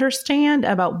to understand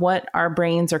about what our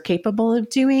brains are capable of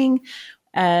doing.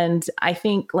 And I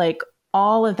think like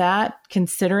all of that,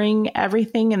 considering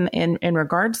everything in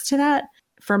regards to that,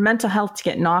 for mental health to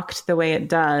get knocked the way it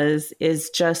does is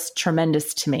just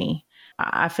tremendous to me.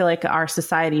 I feel like our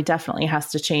society definitely has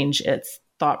to change its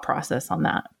thought process on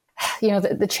that.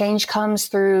 The change comes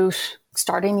through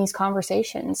starting these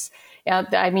conversations.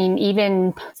 I mean,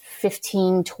 even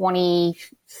 15, 20,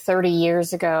 30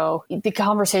 years ago, the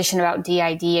conversation about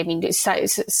DID, I mean,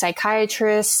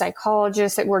 psychiatrists,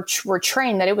 psychologists that were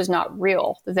trained that it was not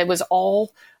real, that it was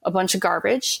all a bunch of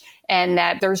garbage, and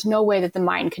that there's no way that the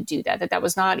mind could do that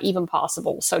was not even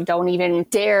possible. So don't even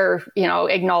dare,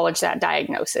 acknowledge that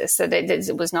diagnosis, that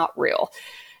it was not real.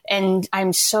 And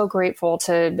I'm so grateful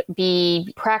to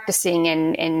be practicing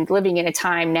and living in a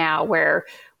time now where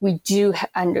we do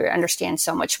understand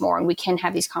so much more, and we can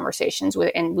have these conversations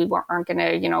and we aren't going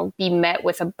to, be met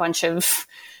with a bunch of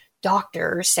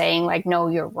doctors saying like, no,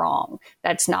 you're wrong.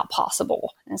 That's not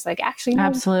possible. And it's like, actually, no,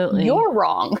 absolutely, you're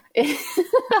wrong.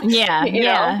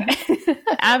 Yeah.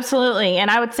 Absolutely.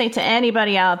 And I would say to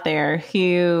anybody out there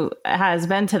who has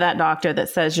been to that doctor that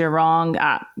says you're wrong,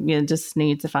 you just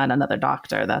need to find another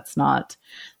doctor.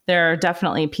 There are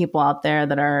definitely people out there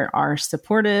that are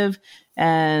supportive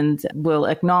and will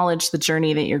acknowledge the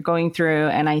journey that you're going through.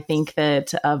 And I think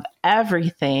that of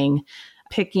everything,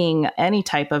 picking any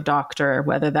type of doctor,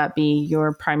 whether that be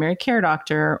your primary care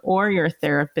doctor or your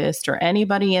therapist or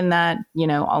anybody in that,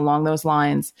 along those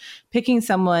lines, picking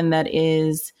someone that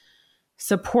is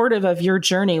supportive of your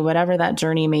journey, whatever that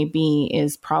journey may be,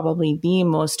 is probably the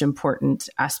most important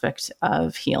aspect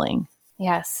of healing.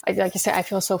 Yes. Like I said, I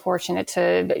feel so fortunate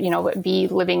to, be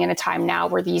living in a time now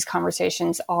where these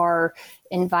conversations are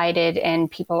invited and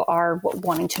people are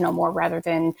wanting to know more rather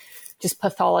than just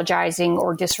pathologizing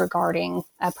or disregarding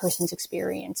a person's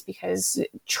experience, because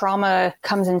trauma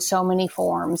comes in so many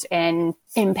forms and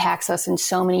impacts us in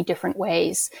so many different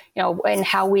ways, and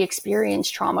how we experience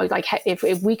trauma. Like if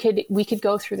we could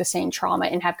go through the same trauma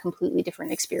and have completely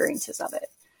different experiences of it.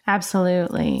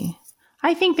 Absolutely.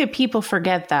 I think that people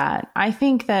forget that. I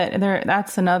think that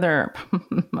that's another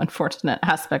unfortunate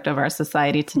aspect of our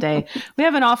society today. We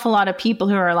have an awful lot of people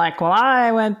who are like, well,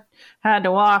 I had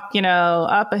to walk,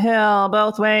 up a hill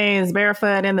both ways,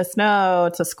 barefoot in the snow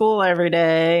to school every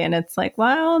day. And it's like,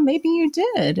 well, maybe you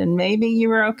did. And maybe you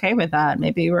were okay with that.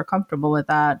 Maybe you were comfortable with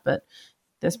that. But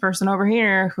this person over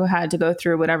here who had to go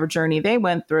through whatever journey they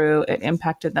went through, it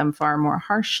impacted them far more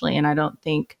harshly. And I don't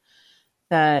think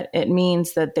that it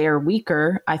means that they're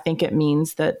weaker. I think it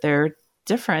means that they're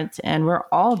different, and we're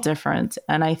all different.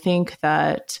 And I think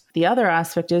that the other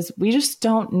aspect is we just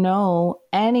don't know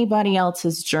anybody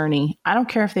else's journey. I don't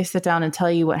care if they sit down and tell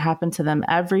you what happened to them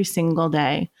every single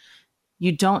day.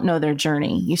 You don't know their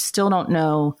journey. You still don't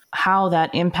know how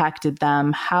that impacted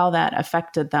them, how that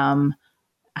affected them,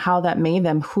 how that made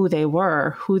them who they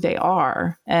were, who they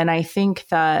are. And I think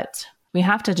that we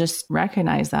have to just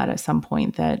recognize that at some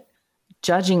point, that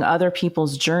judging other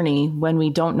people's journey when we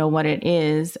don't know what it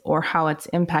is or how it's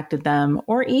impacted them,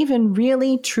 or even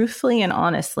really truthfully and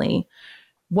honestly,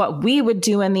 what we would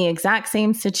do in the exact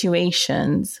same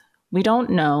situations, we don't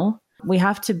know. We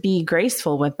have to be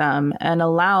graceful with them and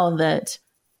allow that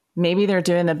maybe they're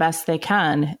doing the best they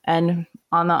can. And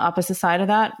on the opposite side of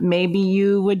that, maybe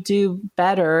you would do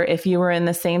better if you were in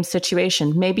the same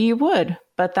situation. Maybe you would,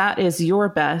 but that is your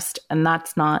best and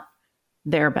that's not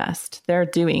their best. They're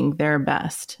doing their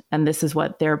best. And this is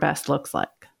what their best looks like.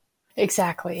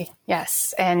 Exactly.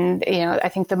 Yes. And, I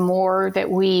think the more that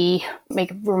we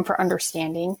make room for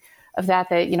understanding of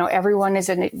that, everyone is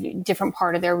in a different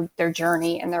part of their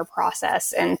journey and their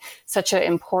process. And such an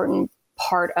important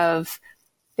part of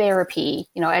therapy,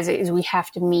 as we have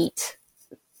to meet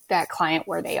that client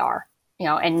where they are,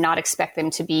 and not expect them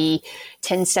to be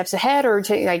 10 steps ahead or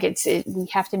we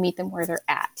have to meet them where they're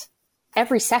at.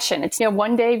 Every session, it's,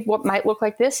 one day what might look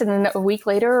like this, and then a week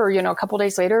later or, a couple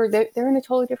days later, they're in a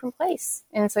totally different place.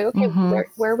 And it's like, okay,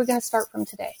 where are we going to start from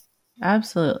today?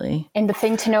 Absolutely. And the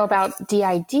thing to know about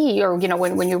DID, or,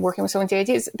 when you're working with someone with DID,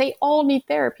 is they all need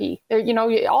therapy.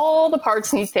 They're, all the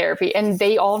parts need therapy, and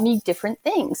they all need different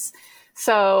things.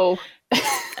 So...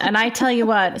 And I tell you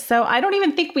what, so I don't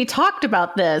even think we talked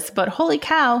about this, but holy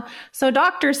cow. So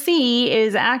Dr. C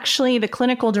is actually the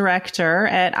clinical director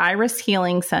at Iris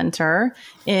Healing Center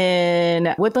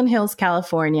in Woodland Hills,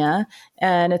 California.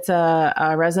 And it's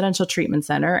a residential treatment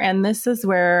center. And this is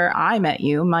where I met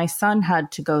you. My son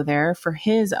had to go there for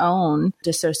his own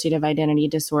dissociative identity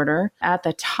disorder. At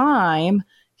the time,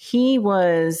 he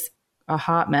was a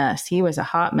hot mess. He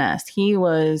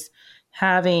was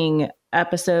having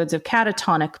episodes of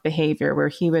catatonic behavior where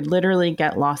he would literally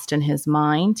get lost in his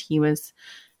mind. He was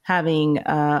having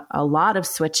a lot of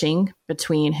switching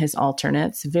between his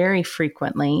alternates very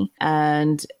frequently,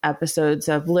 and episodes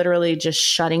of literally just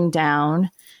shutting down.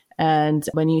 And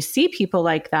when you see people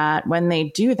like that, when they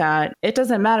do that, it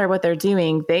doesn't matter what they're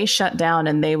doing. They shut down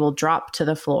and they will drop to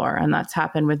the floor. And that's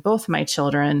happened with both my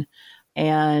children.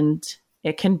 And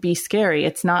it can be scary.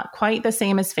 It's not quite the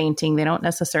same as fainting. They don't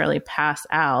necessarily pass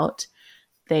out.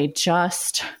 They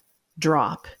just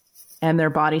drop and their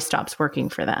body stops working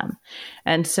for them.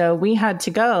 And so we had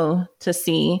to go to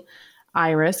see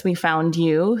Iris. We found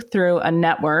you through a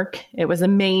network. It was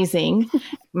amazing.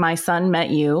 My son met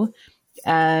you.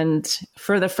 And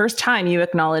for the first time, you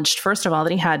acknowledged, first of all,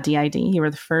 that he had DID. You were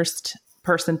the first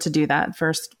person to do that,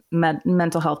 first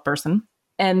mental health person.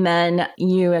 And then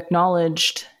you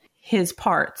acknowledged his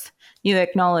parts. You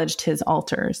acknowledged his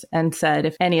alters and said,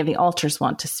 if any of the alters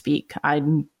want to speak, I'd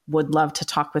would love to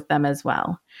talk with them as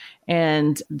well.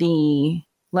 And the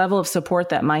level of support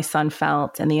that my son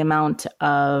felt and the amount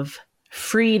of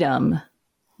freedom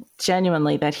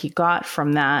genuinely that he got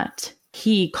from that,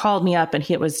 he called me up and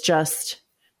it was just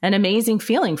an amazing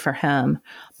feeling for him.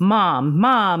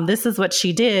 Mom, this is what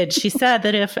she did. She said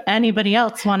that if anybody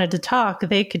else wanted to talk,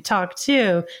 they could talk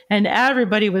too. And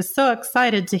everybody was so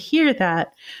excited to hear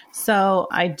that. So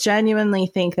I genuinely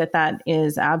think that that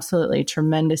is absolutely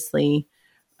tremendously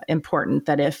important,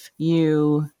 that if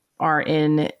you are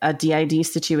in a DID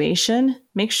situation,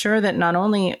 make sure that not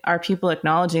only are people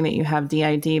acknowledging that you have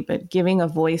DID, but giving a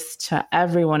voice to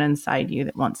everyone inside you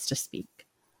that wants to speak.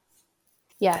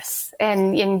 Yes.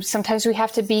 And sometimes we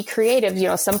have to be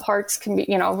creative. Some parts can be,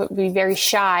 be very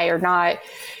shy or not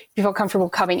feel comfortable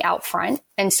coming out front.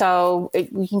 And so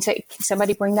we can say, can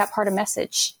somebody bring that part of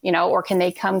message, or can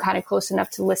they come kind of close enough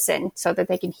to listen so that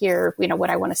they can hear, what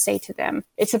I want to say to them?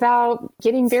 It's about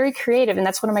getting very creative. And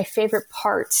that's one of my favorite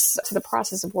parts to the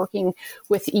process of working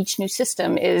with each new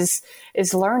system is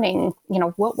learning,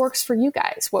 what works for you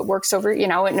guys, what works over,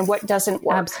 and what doesn't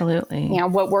work. Absolutely.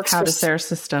 What works. How does their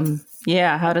system?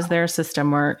 Yeah. How does their system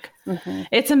work? Mm-hmm.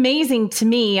 It's amazing to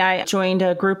me. I joined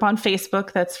a group on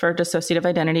Facebook that's for dissociative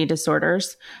identity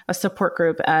disorders, a support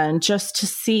group, and just to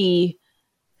see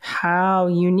how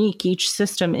unique each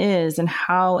system is and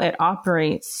how it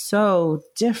operates so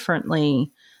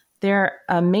differently. They're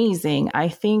amazing. I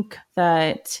think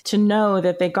that to know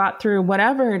that they got through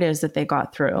whatever it is that they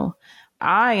got through,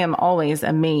 I am always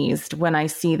amazed when I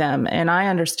see them. And I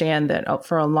understand that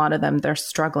for a lot of them, they're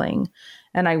struggling.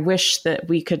 And I wish that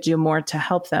we could do more to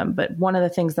help them. But one of the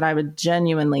things that I would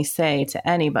genuinely say to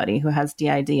anybody who has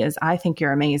DID is, I think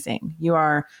you're amazing. You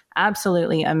are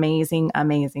absolutely amazing,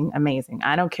 amazing, amazing.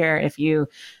 I don't care if you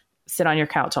sit on your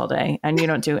couch all day and you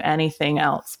don't do anything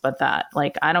else but that.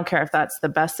 Like, I don't care if that's the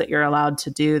best that you're allowed to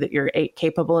do, that you're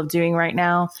capable of doing right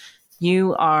now.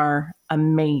 You are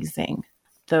amazing.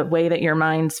 The way that your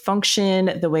minds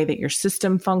function, the way that your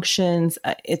system functions,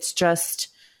 it's just,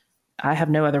 I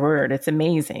have no other word. It's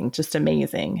amazing, just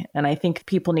amazing. And I think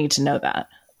people need to know that.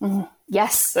 Mm-hmm.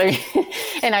 Yes.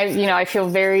 And I feel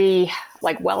very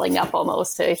welling up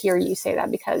almost to hear you say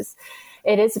that, because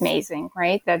it is amazing,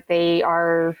 right? That they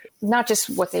are not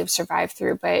just what they've survived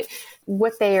through, but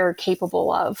what they are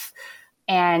capable of.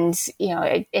 And,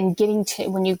 and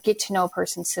when you get to know a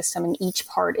person's system, and each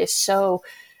part is so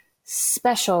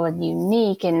special and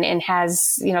unique and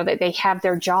has, that they have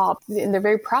their job and they're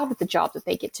very proud of the job that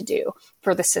they get to do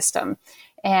for the system,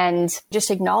 and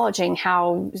just acknowledging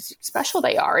how special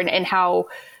they are and how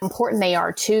important they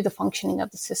are to the functioning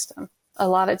of the system. A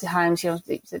lot of times,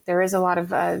 there is a lot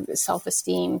of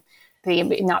self-esteem,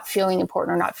 not feeling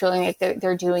important or not feeling like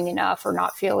they're doing enough or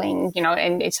not feeling,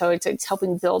 and so it's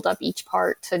helping build up each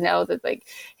part to know that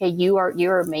hey,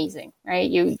 you're amazing, right?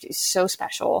 You're so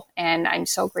special. And I'm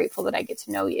so grateful that I get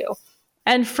to know you.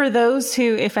 And for those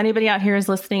who, if anybody out here is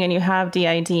listening and you have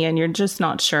DID and you're just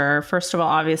not sure, first of all,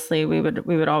 obviously we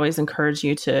would always encourage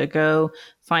you to go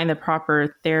find the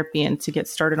proper therapy and to get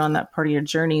started on that part of your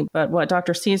journey. But what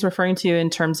Dr. C is referring to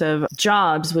in terms of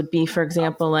jobs would be, for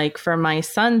example, like for my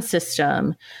son's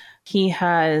system, he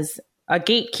has a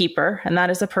gatekeeper, and that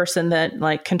is a person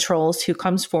that controls who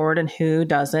comes forward and who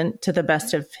doesn't to the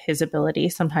best of his ability.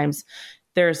 Sometimes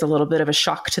there's a little bit of a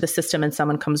shock to the system and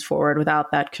someone comes forward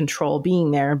without that control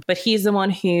being there. But he's the one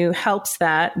who helps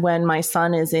that when my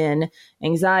son is in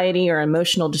anxiety or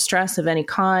emotional distress of any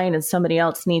kind and somebody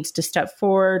else needs to step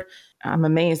forward. I'm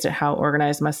amazed at how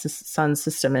organized my son's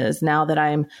system is now that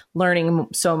I'm learning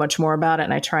so much more about it.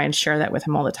 And I try and share that with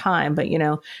him all the time. But,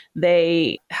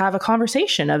 they have a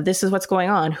conversation of this is what's going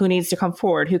on. Who needs to come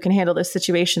forward? Who can handle this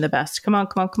situation the best? Come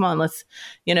on. Let's,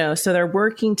 so they're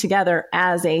working together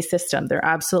as a system. They're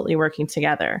absolutely working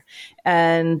together.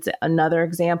 And another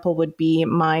example would be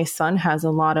my son has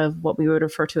a lot of what we would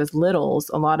refer to as littles,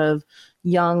 a lot of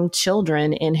young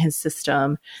children in his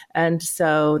system. And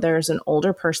so there's an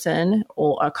older person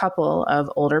or a couple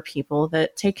of older people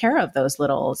that take care of those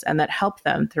littles and that help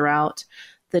them throughout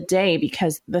the day.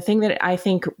 Because the thing that I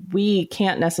think we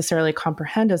can't necessarily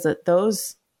comprehend is that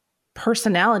those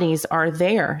personalities are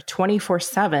there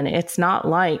 24/7. It's not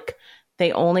like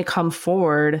they only come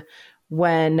forward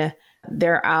when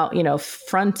they're out,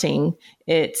 fronting.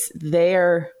 It's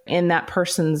there in that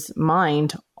person's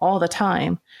mind all the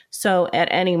time. So at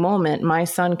any moment, my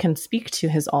son can speak to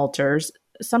his alters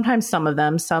sometimes some of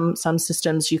them, some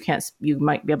systems you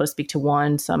might be able to speak to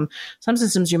one, some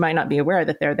systems you might not be aware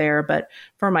that they're there. But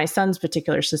for my son's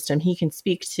particular system, he can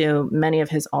speak to many of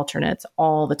his alternates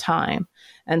all the time.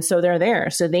 And so they're there.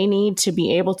 So they need to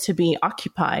be able to be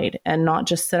occupied and not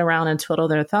just sit around and twiddle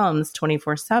their thumbs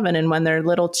 24/7. And when they're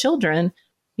little children,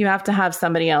 you have to have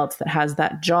somebody else that has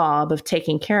that job of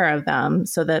taking care of them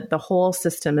so that the whole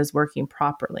system is working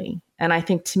properly. And I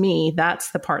think to me,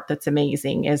 that's the part that's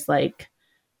amazing, is like,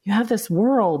 you have this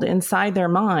world inside their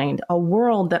mind, a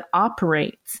world that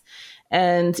operates.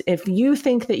 And if you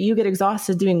think that you get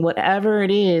exhausted doing whatever it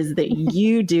is that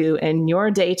you do in your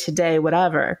day to day,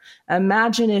 whatever,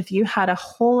 imagine if you had a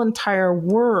whole entire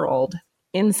world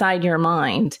inside your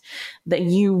mind that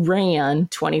you ran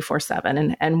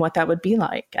 24/7 and what that would be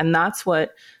like. And that's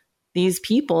what these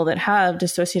people that have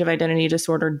dissociative identity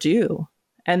disorder do.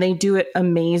 And they do it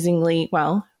amazingly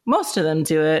well. Most of them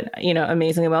do it,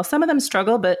 amazingly well. Some of them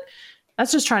struggle, but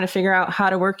that's just trying to figure out how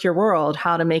to work your world,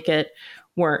 how to make it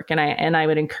work. And I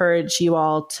would encourage you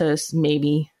all to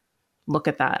maybe look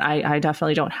at that. I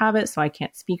definitely don't have it, so I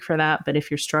can't speak for that. But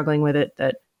if you're struggling with it,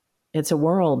 that it's a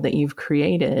world that you've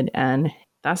created, and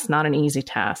that's not an easy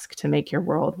task to make your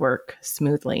world work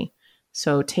smoothly.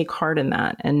 So take heart in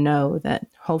that and know that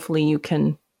hopefully you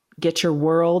can get your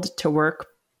world to work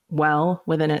well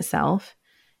within itself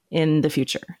in the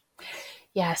future.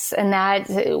 Yes. And that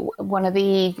one of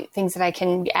the things that I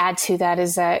can add to that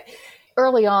is that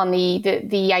early on,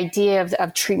 the idea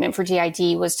of treatment for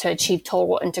DID was to achieve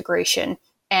total integration.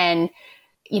 And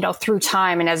through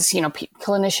time, and as,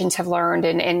 clinicians have learned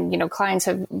and clients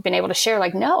have been able to share,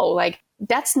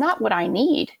 that's not what I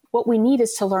need. What we need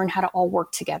is to learn how to all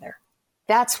work together.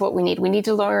 That's what we need. We need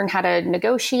to learn how to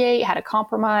negotiate, how to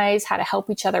compromise, how to help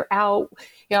each other out,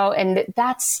 and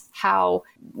that's how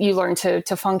you learn to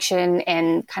function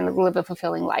and kind of live a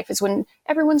fulfilling life. It's when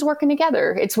everyone's working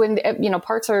together. It's when,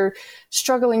 parts are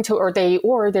struggling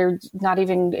or they're not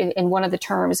even in one of the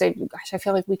terms. I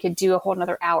feel like we could do a whole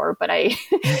another hour, but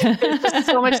there's just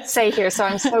so much to say here. So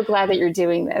I'm so glad that you're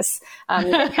doing this,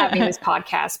 having this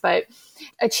podcast, but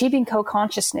achieving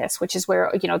co-consciousness, which is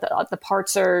where, the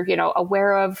parts are,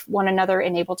 aware of one another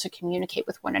and able to communicate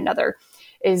with one another,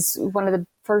 is one of the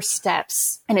first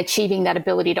steps in achieving that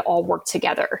ability to all work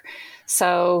together.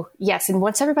 So yes. And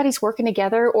once everybody's working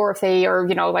together, or if they are,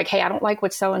 hey, I don't like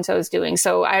what so-and-so is doing.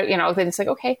 So then it's like,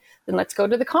 okay, then let's go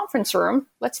to the conference room.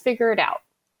 Let's figure it out.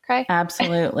 Okay.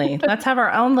 Absolutely. Let's have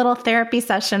our own little therapy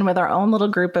session with our own little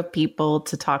group of people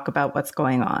to talk about what's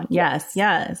going on. Yes.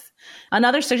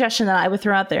 Another suggestion that I would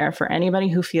throw out there for anybody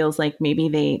who feels like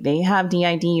maybe they have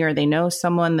DID, or they know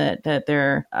someone that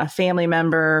they're a family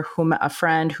member, a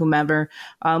friend, whomever.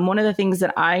 One of the things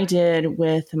that I did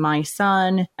with my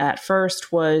son at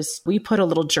first was we put a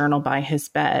little journal by his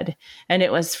bed, and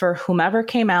it was for whomever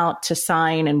came out to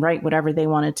sign and write whatever they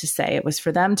wanted to say. It was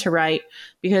for them to write,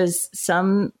 because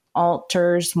some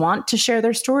alters want to share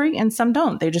their story and some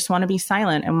don't. They just want to be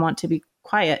silent and want to be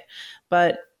quiet.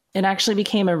 But it actually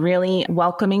became a really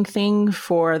welcoming thing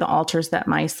for the alters that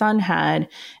my son had.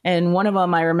 And one of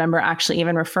them, I remember actually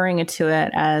even referring to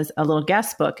it as a little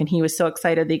guest book. And he was so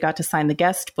excited that he got to sign the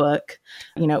guest book.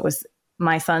 It was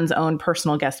my son's own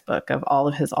personal guest book of all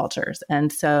of his alters.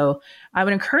 And so I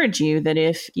would encourage you that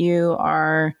if you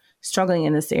are struggling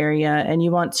in this area and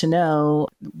you want to know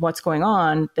what's going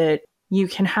on, that you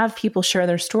can have people share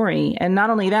their story. And not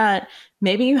only that,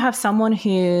 maybe you have someone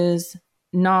who's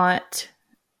not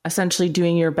essentially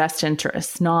doing your best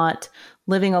interests, not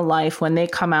living a life when they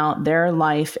come out, their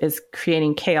life is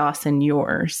creating chaos in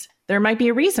yours. There might be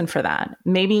a reason for that.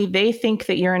 Maybe they think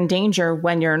that you're in danger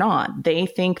when you're not. They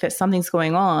think that something's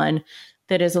going on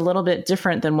that is a little bit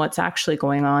different than what's actually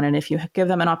going on. And if you give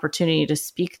them an opportunity to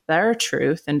speak their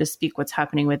truth and to speak what's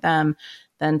happening with them,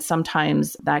 then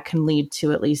sometimes that can lead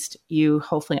to at least you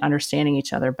hopefully understanding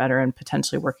each other better and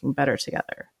potentially working better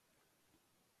together.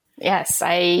 Yes,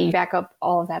 I back up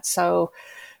all of that so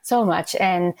much.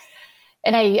 And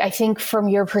I think from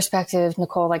your perspective,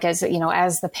 Nicole, as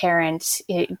the parent,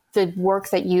 the work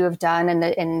that you have done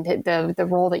and the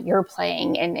role that you're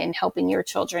playing in helping your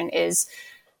children is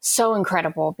so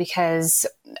incredible, because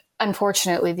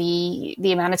unfortunately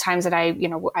the amount of times that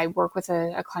I work with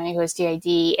a client who has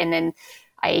DID, and then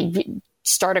I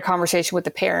start a conversation with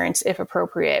the parents, if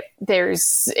appropriate,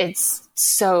 it's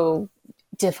so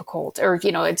difficult, or,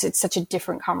 it's such a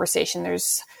different conversation.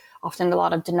 There's often a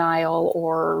lot of denial,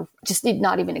 or just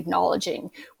not even acknowledging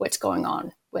what's going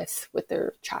on with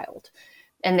their child.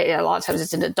 And a lot of times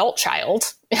it's an adult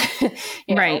child,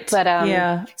 right? But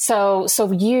yeah. So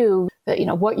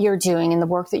what you're doing and the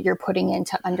work that you're putting in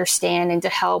to understand and to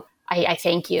help, I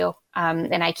thank you.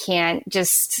 And I can't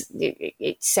just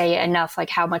say enough, like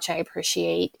how much I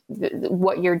appreciate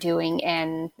what you're doing.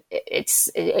 And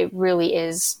it really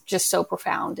is just so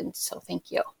profound. And so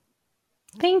thank you.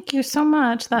 Thank you so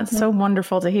much. That's so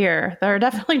wonderful to hear. There are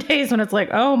definitely days when it's like,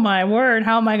 oh my word,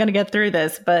 how am I going to get through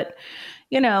this? But,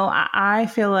 I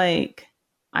feel like,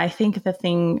 I think the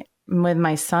thing with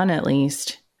my son, at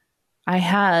least, I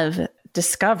have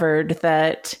discovered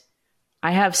that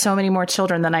I have so many more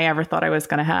children than I ever thought I was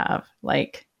going to have.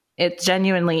 Like, it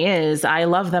genuinely is. I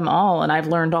love them all, and I've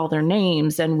learned all their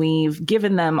names, and we've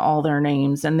given them all their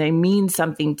names, and they mean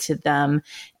something to them,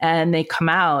 and they come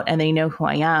out and they know who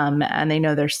I am, and they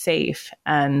know they're safe.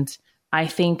 And I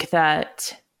think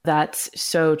that that's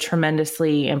so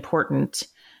tremendously important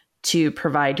to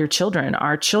provide your children.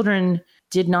 Our children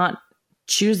did not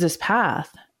choose this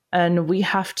path, and we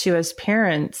have to, as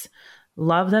parents,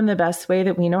 love them the best way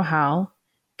that we know how,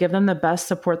 give them the best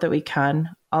support that we can,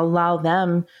 allow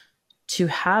them to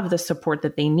have the support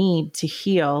that they need to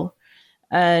heal.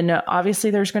 And obviously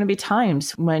there's going to be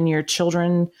times when your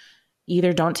children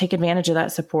either don't take advantage of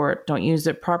that support, don't use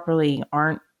it properly,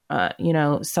 aren't,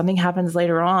 something happens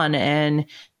later on and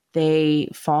they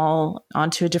fall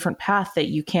onto a different path that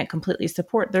you can't completely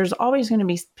support. There's always going to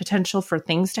be potential for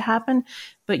things to happen,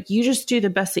 but you just do the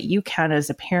best that you can as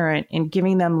a parent in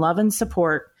giving them love and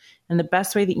support in the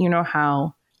best way that you know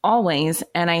how, always.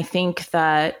 And I think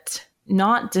that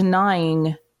not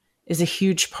denying is a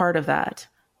huge part of that.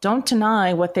 Don't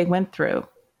deny what they went through.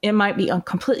 It might be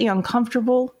completely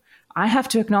uncomfortable. I have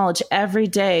to acknowledge every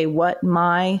day what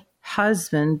my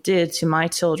husband did to my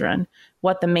children,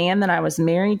 what the man that I was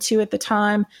married to at the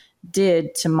time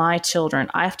did to my children.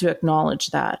 I have to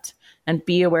acknowledge that and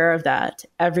be aware of that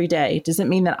every day. Does it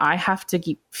mean that I have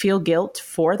to feel guilt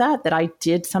for that I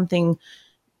did something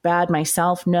bad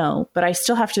myself? No, but I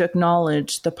still have to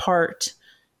acknowledge the part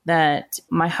that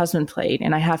my husband played,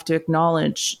 and I have to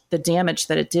acknowledge the damage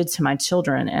that it did to my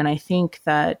children. And I think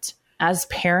that as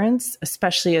parents,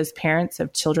 especially as parents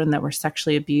of children that were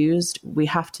sexually abused, we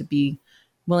have to be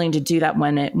willing to do that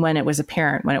when it was a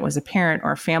parent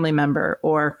or a family member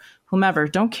or whomever.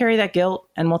 Don't carry that guilt.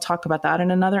 And we'll talk about that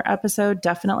in another episode.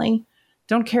 Definitely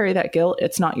don't carry that guilt.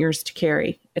 It's not yours to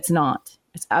carry. It's not.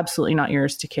 It's absolutely not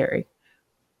yours to carry.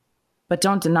 But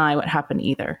don't deny what happened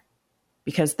either,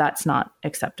 because that's not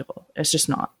acceptable. It's just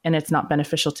not. And it's not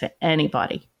beneficial to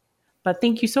anybody. But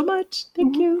thank you so much.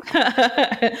 Thank you.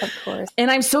 Of course. And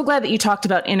I'm so glad that you talked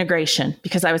about integration,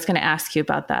 because I was going to ask you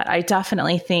about that. I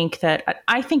definitely think that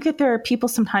there are people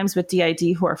sometimes with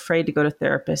DID who are afraid to go to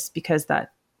therapists, because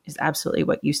that is absolutely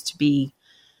what used to be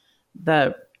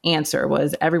the answer,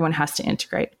 was everyone has to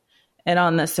integrate. And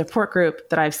on the support group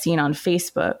that I've seen on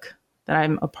Facebook that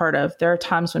I'm a part of, there are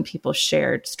times when people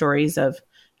shared stories of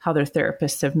how their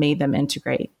therapists have made them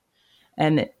integrate.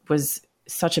 And it was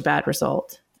such a bad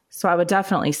result. So I would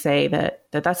definitely say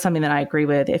that's something that I agree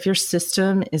with. If your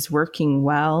system is working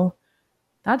well,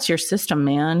 that's your system,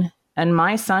 man. And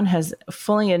my son has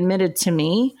fully admitted to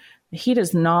me that he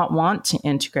does not want to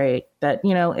integrate. That,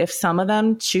 if some of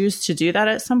them choose to do that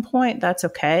at some point, that's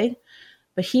okay.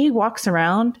 But he walks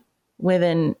around with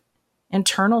an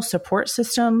internal support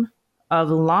system of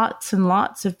lots and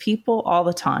lots of people all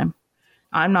the time.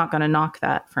 I'm not going to knock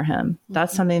that for him.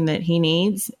 That's something that he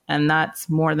needs, and that's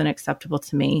more than acceptable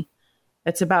to me.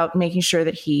 It's about making sure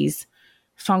that he's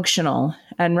functional.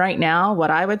 And right now,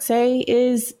 what I would say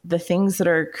is the things that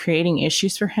are creating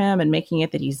issues for him and making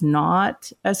it that he's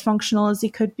not as functional as he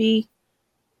could be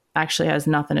actually has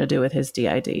nothing to do with his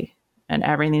DID and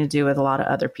everything to do with a lot of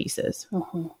other pieces.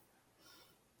 Mm-hmm.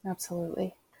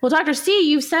 Absolutely. Well, Dr. C,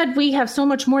 you said we have so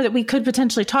much more that we could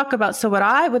potentially talk about. So what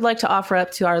I would like to offer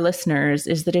up to our listeners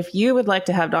is that if you would like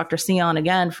to have Dr. C on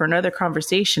again for another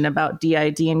conversation about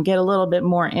DID and get a little bit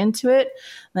more into it,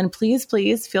 then please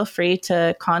feel free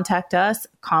to contact us,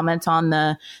 comment on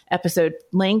the episode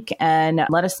link, and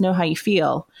let us know how you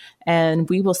feel. And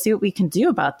we will see what we can do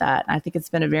about that. I think it's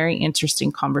been a very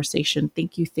interesting conversation.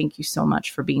 Thank you so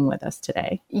much for being with us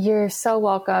today. You're so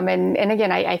welcome. And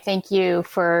again, I thank you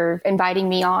for inviting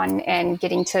me on and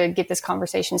getting to get this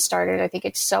conversation started. I think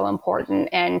it's so important,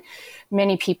 and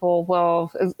many people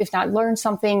will, if not learn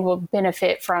something, will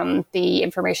benefit from the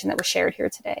information that was shared here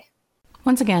today.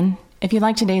 Once again, if you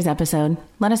liked today's episode,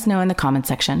 let us know in the comment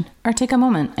section, or take a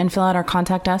moment and fill out our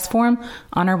Contact Us form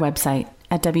on our website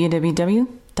at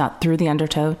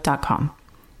www.throughtheundertow.com.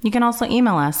 You can also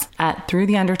email us at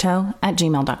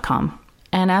throughtheundertow@gmail.com.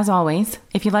 And as always,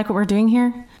 if you like what we're doing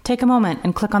here, take a moment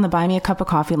and click on the Buy Me a Cup of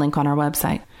Coffee link on our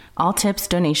website. All tips,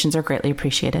 donations are greatly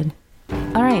appreciated.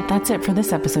 All right, that's it for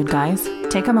this episode, guys.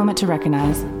 Take a moment to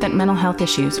recognize that mental health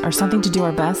issues are something to do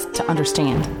our best to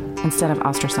understand instead of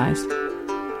ostracize.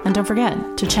 And don't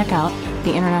forget to check out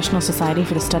the International Society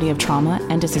for the Study of Trauma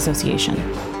and Disassociation.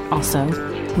 Also,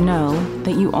 know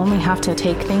that you only have to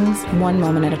take things one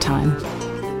moment at a time.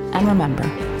 And remember,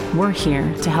 we're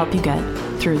here to help you get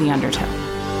through the undertow.